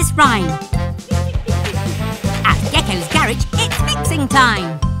say this rhyme. At Gecko's garage, it's fixing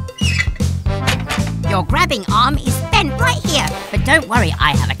time. Your grabbing arm is bent right here. But don't worry,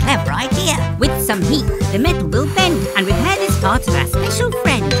 I have a clever idea. With some heat, the metal will bend and repair this part of our special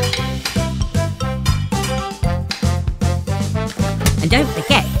friend. And don't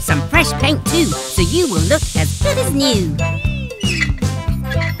forget some fresh paint too, so you will look as good as new.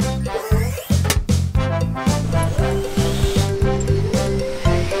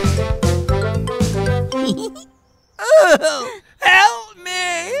 Oh, help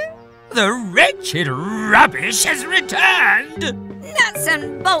me! The wretched rubbish has returned! Nuts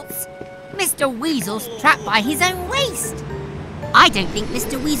and bolts! Mr. Weasel's trapped by his own waste. I don't think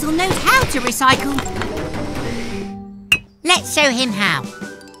Mr. Weasel knows how to recycle. Let's show him how.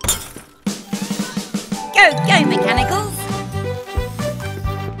 Go, go, Mechanicals!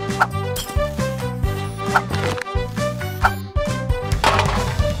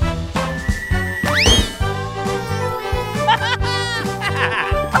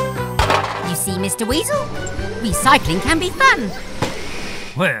 Mr. Weasel. Recycling can be fun.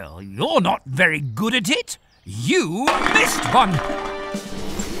 Well, you're not very good at it. You missed one.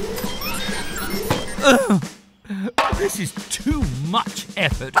 This is too much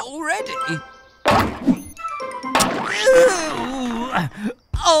effort already.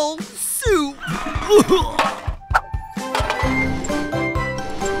 Oh, soup.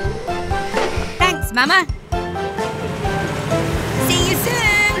 Thanks, Mama. See you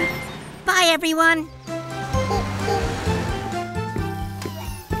soon. Bye, everyone.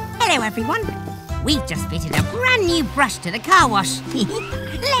 Hello, everyone. We've just fitted a brand new brush to the car wash.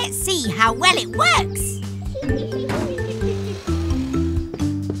 Let's see how well it works.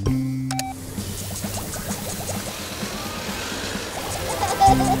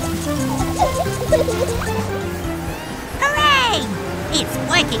 Hooray! It's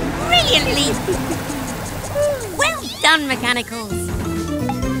working brilliantly. Well done, Mechanicals.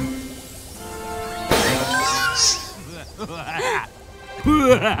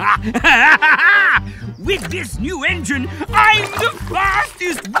 With this new engine, I'm the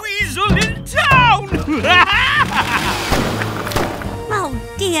fastest weasel in town! Oh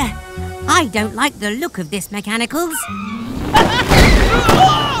dear, I don't like the look of this, Mechanicals.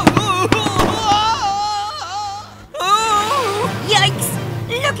 Yikes!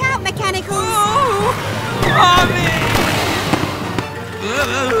 Look out, Mechanicals!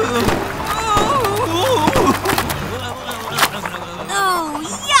 Oh,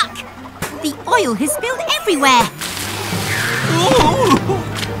 yuck! The oil has spilled everywhere.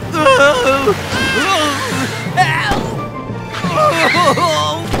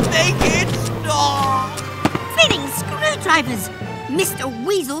 Make it stop! Fitting screwdrivers! Mr.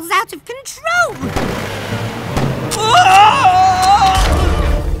 Weasel's out of control!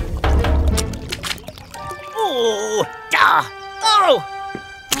 Oh! Oh!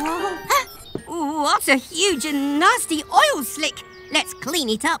 What a huge and nasty oil slick! Let's clean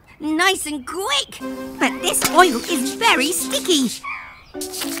it up nice and quick. But this oil is very sticky.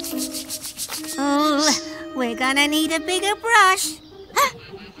 Oh, we're gonna need a bigger brush.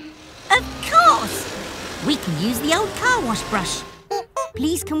 Of course! We can use the old car wash brush.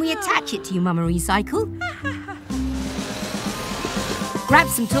 Please, can we attach it to you, Mama Recycle? Grab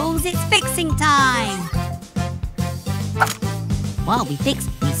some tools, it's fixing time. While we fix,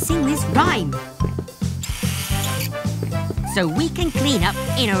 we sing this rhyme. So we can clean up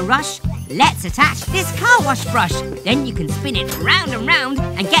in a rush. Let's attach this car wash brush. Then you can spin it round and round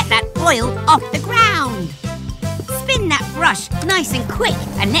and get that oil off the ground. Spin that brush nice and quick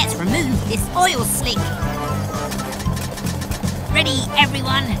and let's remove this oil slick. Ready,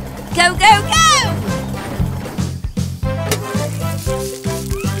 everyone? Go, go, go!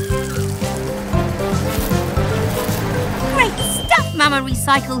 Great stuff, Mama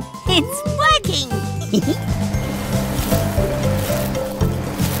Recycle. It's working.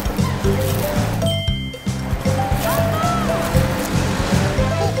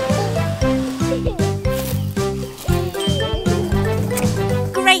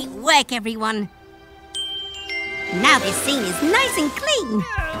 Great work, everyone. Now this scene is nice and clean.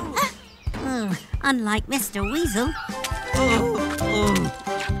 Oh, unlike Mr. Weasel.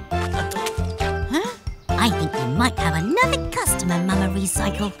 Huh? I think we might have another customer, Mama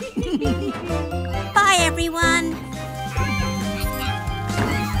Recycle. Bye, everyone.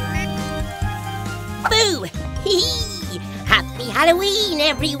 Boo! Hee-hee! Happy Halloween,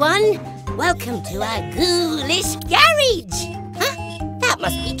 everyone! Welcome to our ghoulish garage! Huh? That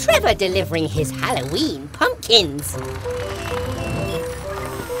must be Trevor delivering his Halloween pumpkins.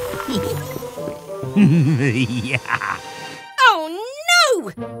 Yeah. Oh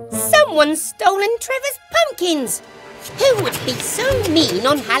no! Someone's stolen Trevor's pumpkins! Who would be so mean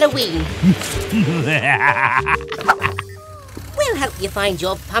on Halloween? We'll help you find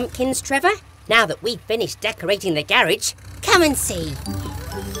your pumpkins, Trevor. Now that we've finished decorating the garage, come and see.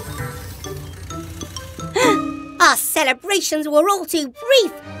 Our celebrations were all too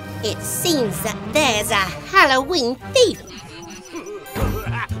brief. It seems that there's a Halloween thief.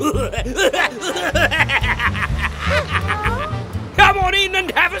 Come on in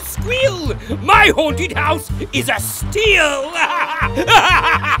and have a squeal! My haunted house is a steal!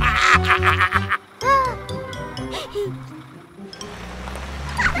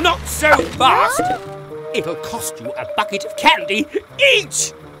 Not so fast! It'll cost you a bucket of candy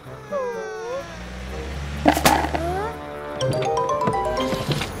each!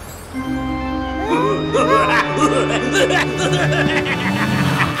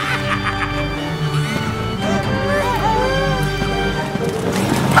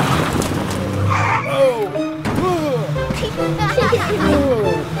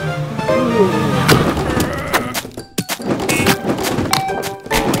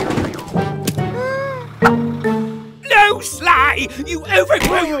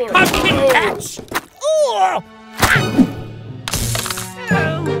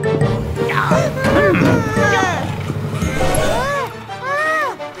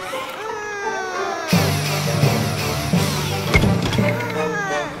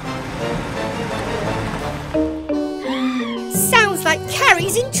 Sounds like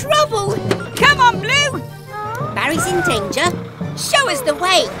Carrie's in trouble. Come on, Blue. Barry's in danger. Show us the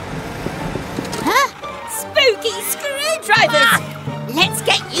way. Huh? Spooky screwdrivers. Let's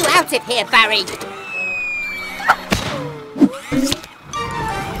get you out of here, Barry.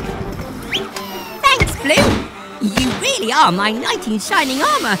 Thanks, Blue. You really are my knight in shining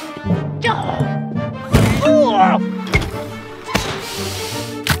armour. Go,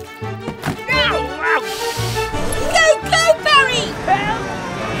 Barry! Help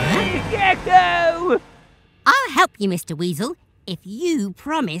me, Gecko! I'll help you, Mr. Weasel, if you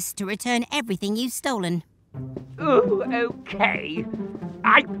promise to return everything you've stolen. Oh, okay.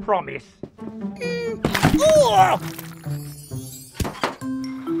 I promise.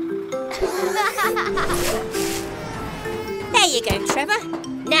 There you go, Trevor.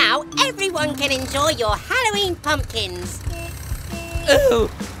 Now everyone can enjoy your Halloween pumpkins. Oh,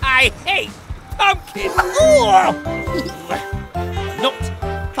 I hate pumpkins. Not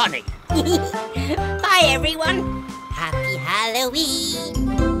funny. Bye, everyone. Happy Halloween.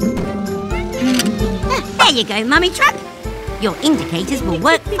 There you go, Mummy Truck. Your indicators will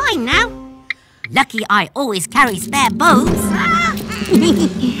work fine now. Lucky I always carry spare bulbs.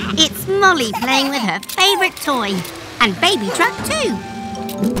 It's Molly playing with her favourite toy. And Baby Truck too.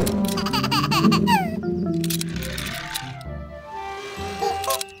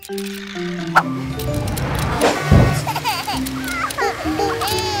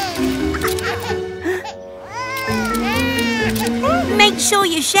 Make sure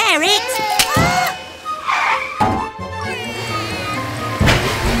you share it.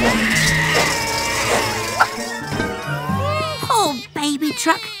 Poor Baby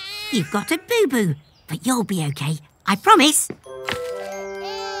Truck. You've got a boo-boo, but you'll be okay. I promise.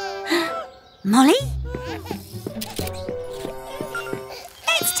 Molly?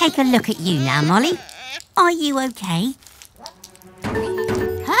 Let's take a look at you now, Molly. Are you okay?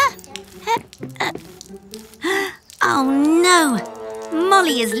 Huh? Oh, no.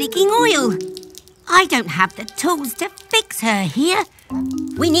 Molly is leaking oil. I don't have the tools to fix her here.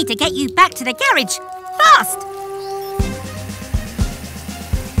 We need to get you back to the garage. Fast!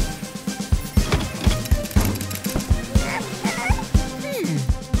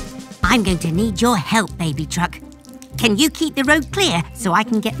 I'm going to need your help, Baby Truck. Can you keep the road clear so I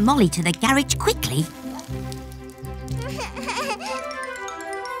can get Molly to the garage quickly?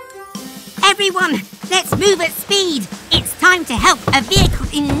 Everyone, let's move at speed. It's time to help a vehicle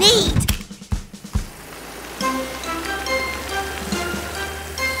in need.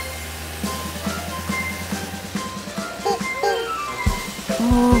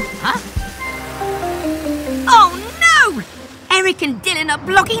 Huh? Oh no! Eric and Dylan are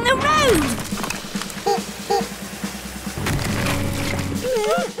blocking the road.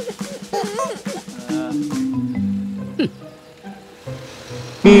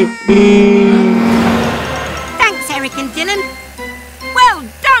 Thanks, Eric and Dylan. Well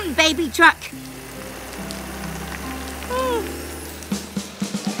done, Baby Truck.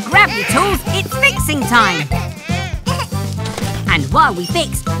 Grab your tools, it's fixing time. And while we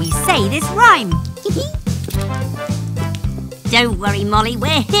fix, we say this rhyme. Don't worry, Molly,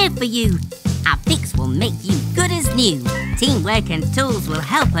 we're here for you. Our fix will make you good as new. Teamwork and tools will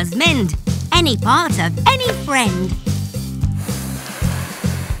help us mend any part of any friend.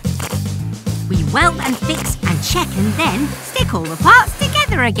 We weld and fix and check and then stick all the parts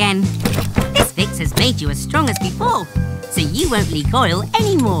together again. This fix has made you as strong as before, so you won't leak oil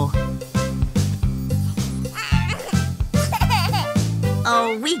anymore.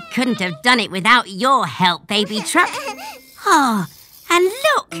 Oh, we couldn't have done it without your help, Baby Truck. Oh, and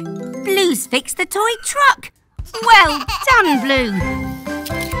look! Blue's fixed the toy truck. Well done, Blue.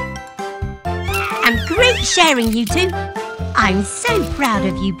 And great sharing, you two. I'm so proud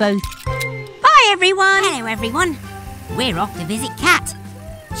of you both. Bye, everyone. Hello, everyone. We're off to visit Kat.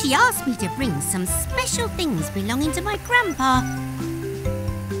 She asked me to bring some special things belonging to my grandpa.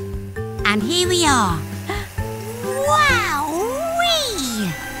 And here we are.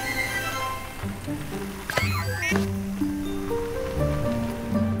 Wow-wee!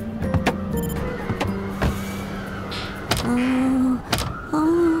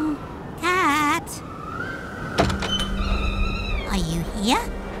 Oh, Kat. Are you here?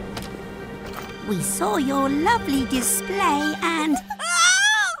 We saw your lovely display and...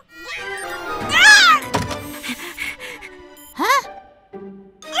 Huh?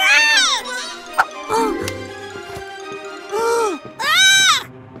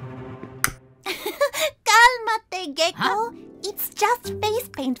 just face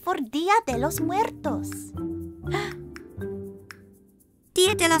paint for Dia de los Muertos.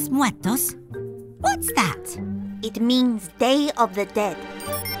 Dia de los Muertos? What's that? It means Day of the Dead.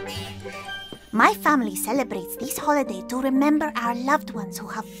 My family celebrates this holiday to remember our loved ones who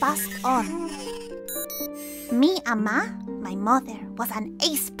have passed on. Mi ama, my mother, was an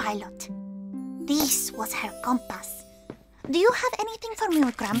ace pilot. This was her compass. Do you have anything for me,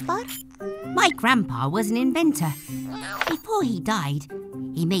 Grandpa? My grandpa was an inventor. Before he died,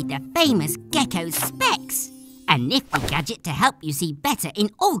 he made the famous Gecko specs, a nifty gadget to help you see better in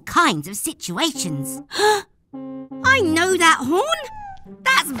all kinds of situations. I know that horn!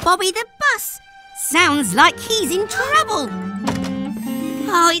 That's Bobby the Bus! Sounds like he's in trouble!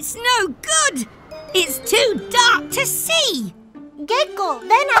 Oh, it's no good! It's too dark to see! Gecko,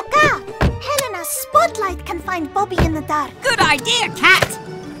 ven acá! Helena's spotlight can find Bobby in the dark. Good idea, Cat!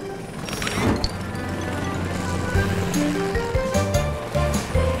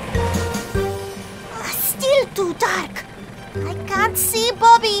 Still too dark. I can't see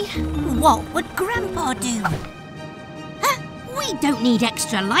Bobby. What would Grandpa do? We don't need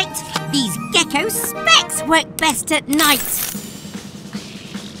extra light. These Gecko specs work best at night.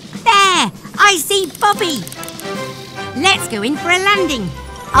 There! I see Bobby! Let's go in for a landing.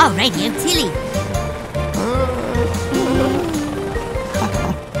 I'll radio Tilly.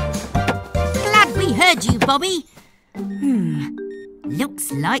 Glad we heard you, Bobby.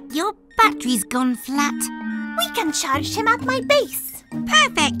 Looks like your battery's gone flat. We can charge him at my base.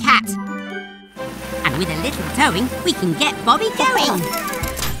 Perfect, Cat. And with a little towing, we can get Bobby going.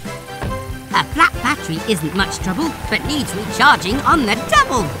 A flat battery isn't much trouble, but needs recharging on the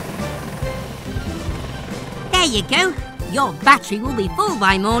double. There you go. Your battery will be full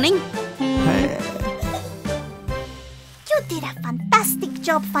by morning. You did a fantastic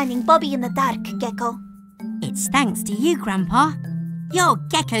job finding Bobby in the dark, Gecko. It's thanks to you, Grandpa. Your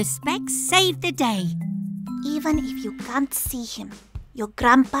Gecko specs saved the day. Even if you can't see him, your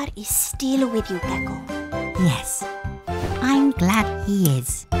grandpa is still with you, Gecko. Yes, I'm glad he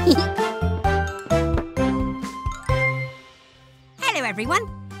is. Hello, everyone.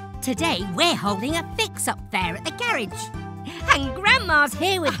 Today we're holding a fix-up fair at the garage. And Grandma's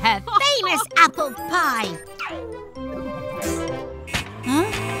here with her famous apple pie. Huh?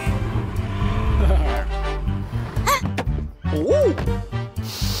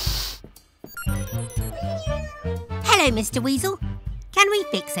 Hello, Mr. Weasel. Can we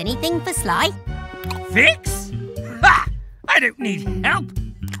fix anything for Sly? Fix? Ha! I don't need help.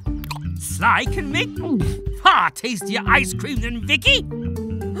 Sly can make far tastier ice cream than Vicky.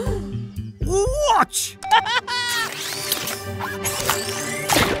 Watch!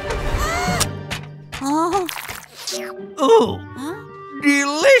 Oh. Oh, Huh?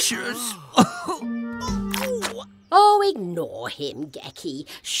 delicious! Oh, ignore him, Gecky.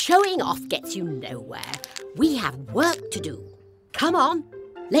 Showing off gets you nowhere. We have work to do. Come on,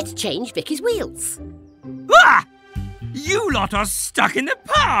 let's change Vicky's wheels. Ah! You lot are stuck in the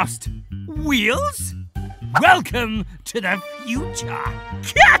past. Wheels? Welcome to the future.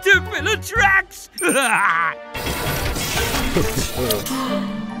 Caterpillar tracks!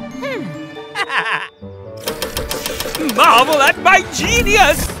 Marvel at my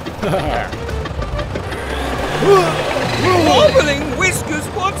genius! Wobbling whiskers,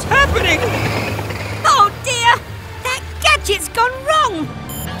 what's happening? Oh, dear! That gadget's gone wrong!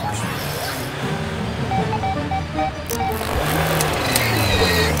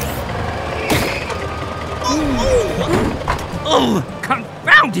 Oh,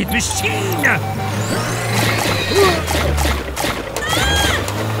 confounded machine!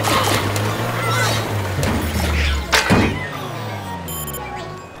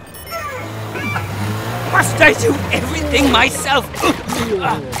 Must I do everything myself?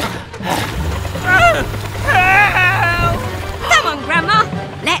 Help! Come on, Grandma!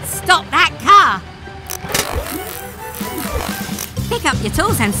 Let's stop that car! Pick up your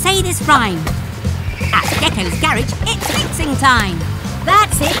tools and say this rhyme. At Gecko's garage, it's fixing time.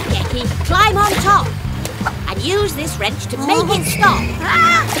 That's it, Gecky. Climb on top. And use this wrench to make it stop.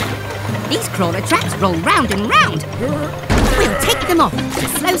 These crawler tracks roll round and round. We'll take them off to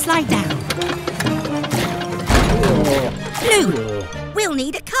slow slide down. Blue, we'll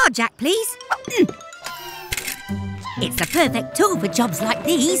need a car jack, please. It's the perfect tool for jobs like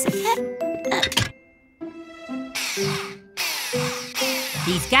these.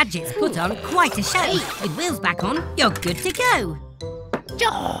 These gadgets put on quite a show. With wheels back on, you're good to go.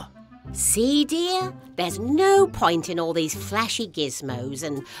 See, dear? There's no point in all these flashy gizmos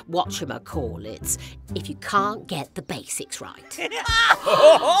and whatchamacallits if you can't get the basics right.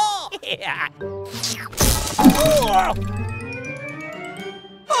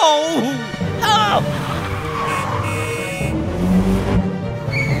 Oh! Oh!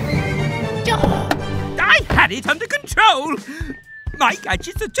 I had it under control. My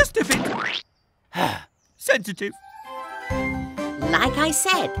gadgets are just a bit sensitive. Like I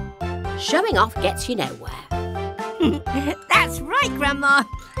said, showing off gets you nowhere. That's right, Grandma.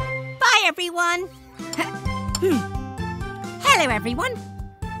 Bye, everyone. Hello, everyone.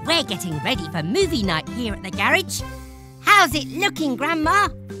 We're getting ready for movie night here at the garage. How's it looking, Grandma?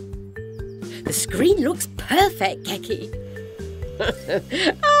 The screen looks perfect, Gecky.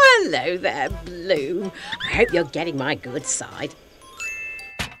 Oh, hello there, Blue. I hope you're getting my good side.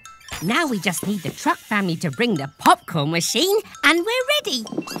 Now we just need the truck family to bring the popcorn machine and we're ready.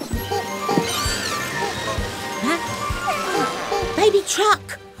 Huh? Baby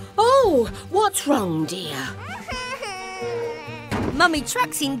Truck! Oh, what's wrong, dear? Mummy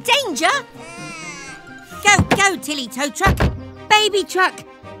Truck's in danger. Go, Tilly Tow Truck. Baby Truck,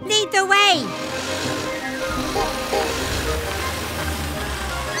 lead the way.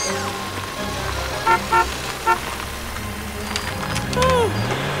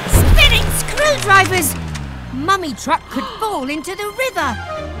 Spinning screwdrivers! Mummy Truck could fall into the river.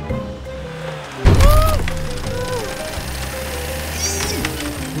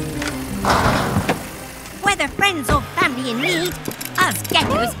 Whether friends or family in need, us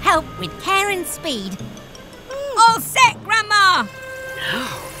geckos help with care and speed. All set, Grandma!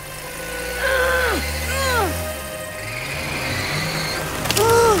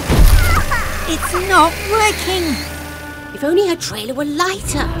 It's not working. If only her trailer were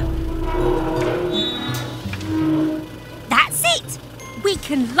lighter. That's it. We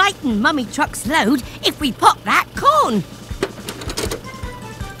can lighten Mummy Truck's load if we pop that corn.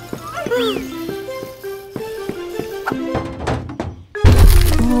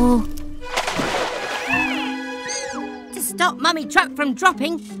 To stop Mummy Truck from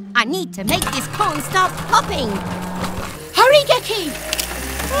dropping, I need to make this corn start popping. Hurry, Gecky!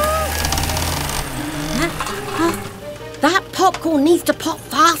 That popcorn needs to pop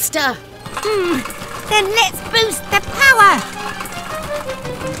faster. Then let's boost the power.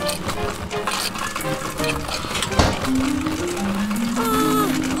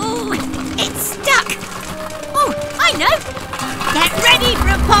 Oh, it's stuck. Oh, I know. Get ready for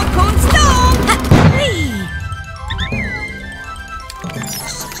a popcorn storm.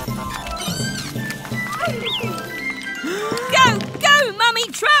 Go, Mummy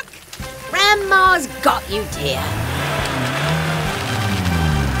Truck. Grandma's got you, dear.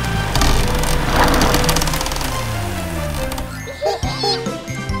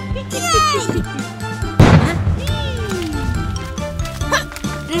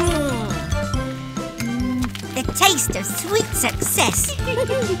 The taste of sweet success.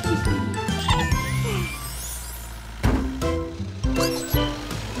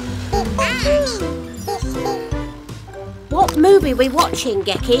 What movie are we watching,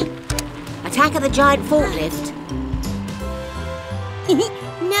 Gecky? Attack of the Giant Forklift?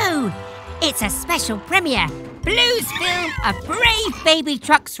 No, it's a special premiere. Blue's film, A Brave Baby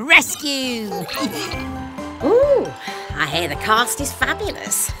Truck's Rescue. Ooh, I hear the cast is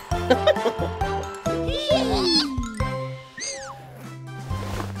fabulous.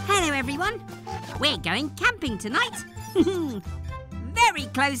 Hello, everyone. We're going camping tonight. Very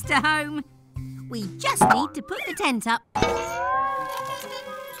close to home. We just need to put the tent up.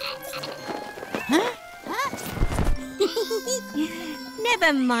 Huh?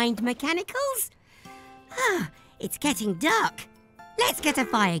 Never mind, mechanicals. It's getting dark. Let's get a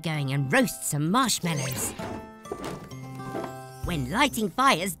fire going and roast some marshmallows. When lighting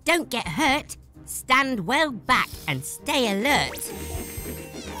fires, don't get hurt. Stand well back and stay alert.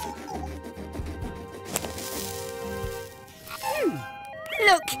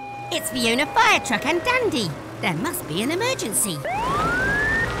 Look, it's Fiona Fire Truck and Dandy. There must be an emergency.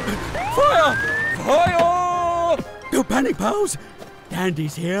 Fire! Fire! Don't panic, pals.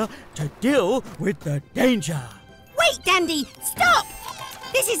 Dandy's here to deal with the danger. Wait, Dandy! Stop!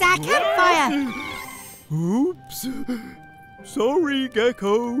 This is our campfire. Oops. Sorry,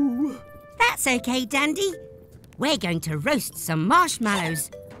 Gecko. That's okay, Dandy. We're going to roast some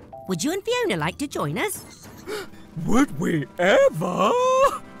marshmallows. Would you and Fiona like to join us? Would we ever?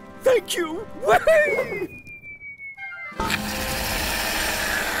 Thank you. Whee!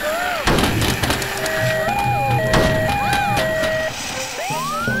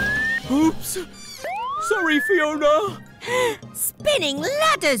 Oops. Sorry, Fiona. Spinning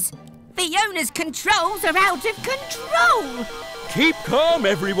ladders! Fiona's controls are out of control! Keep calm,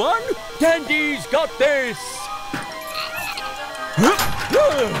 everyone. Dandy's got this.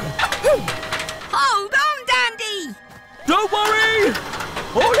 Hold on, Dandy! Don't worry.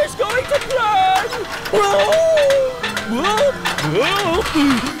 to plan!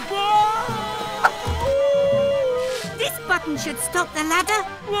 This button should stop the ladder.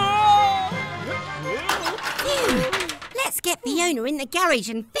 Phew. Let's get Fiona in the garage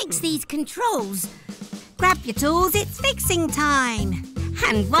and fix these controls. Grab your tools, it's fixing time.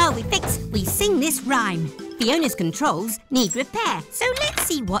 And while we fix, we sing this rhyme. Fiona's controls need repair, so let's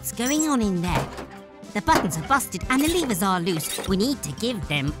see what's going on in there. The buttons are busted and the levers are loose. We need to give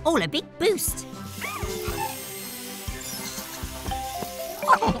them all a big boost.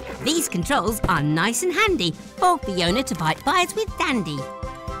 These controls are nice and handy for Fiona to bite fires with Dandy.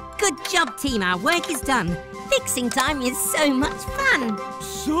 Good job, team. Our work is done. Fixing time is so much fun.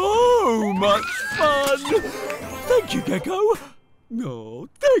 So much fun! Thank you, Gecko. Oh,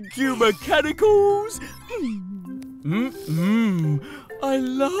 thank you, Mechanicals. I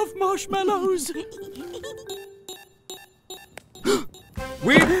love marshmallows.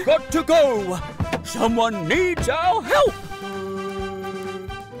 We've got to go. Someone needs our help.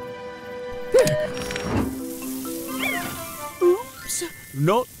 Oops,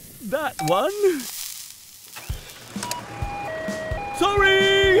 not that one.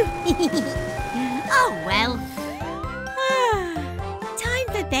 Sorry! Oh, well. Time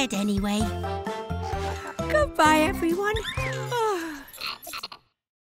for bed anyway. Goodbye, everyone.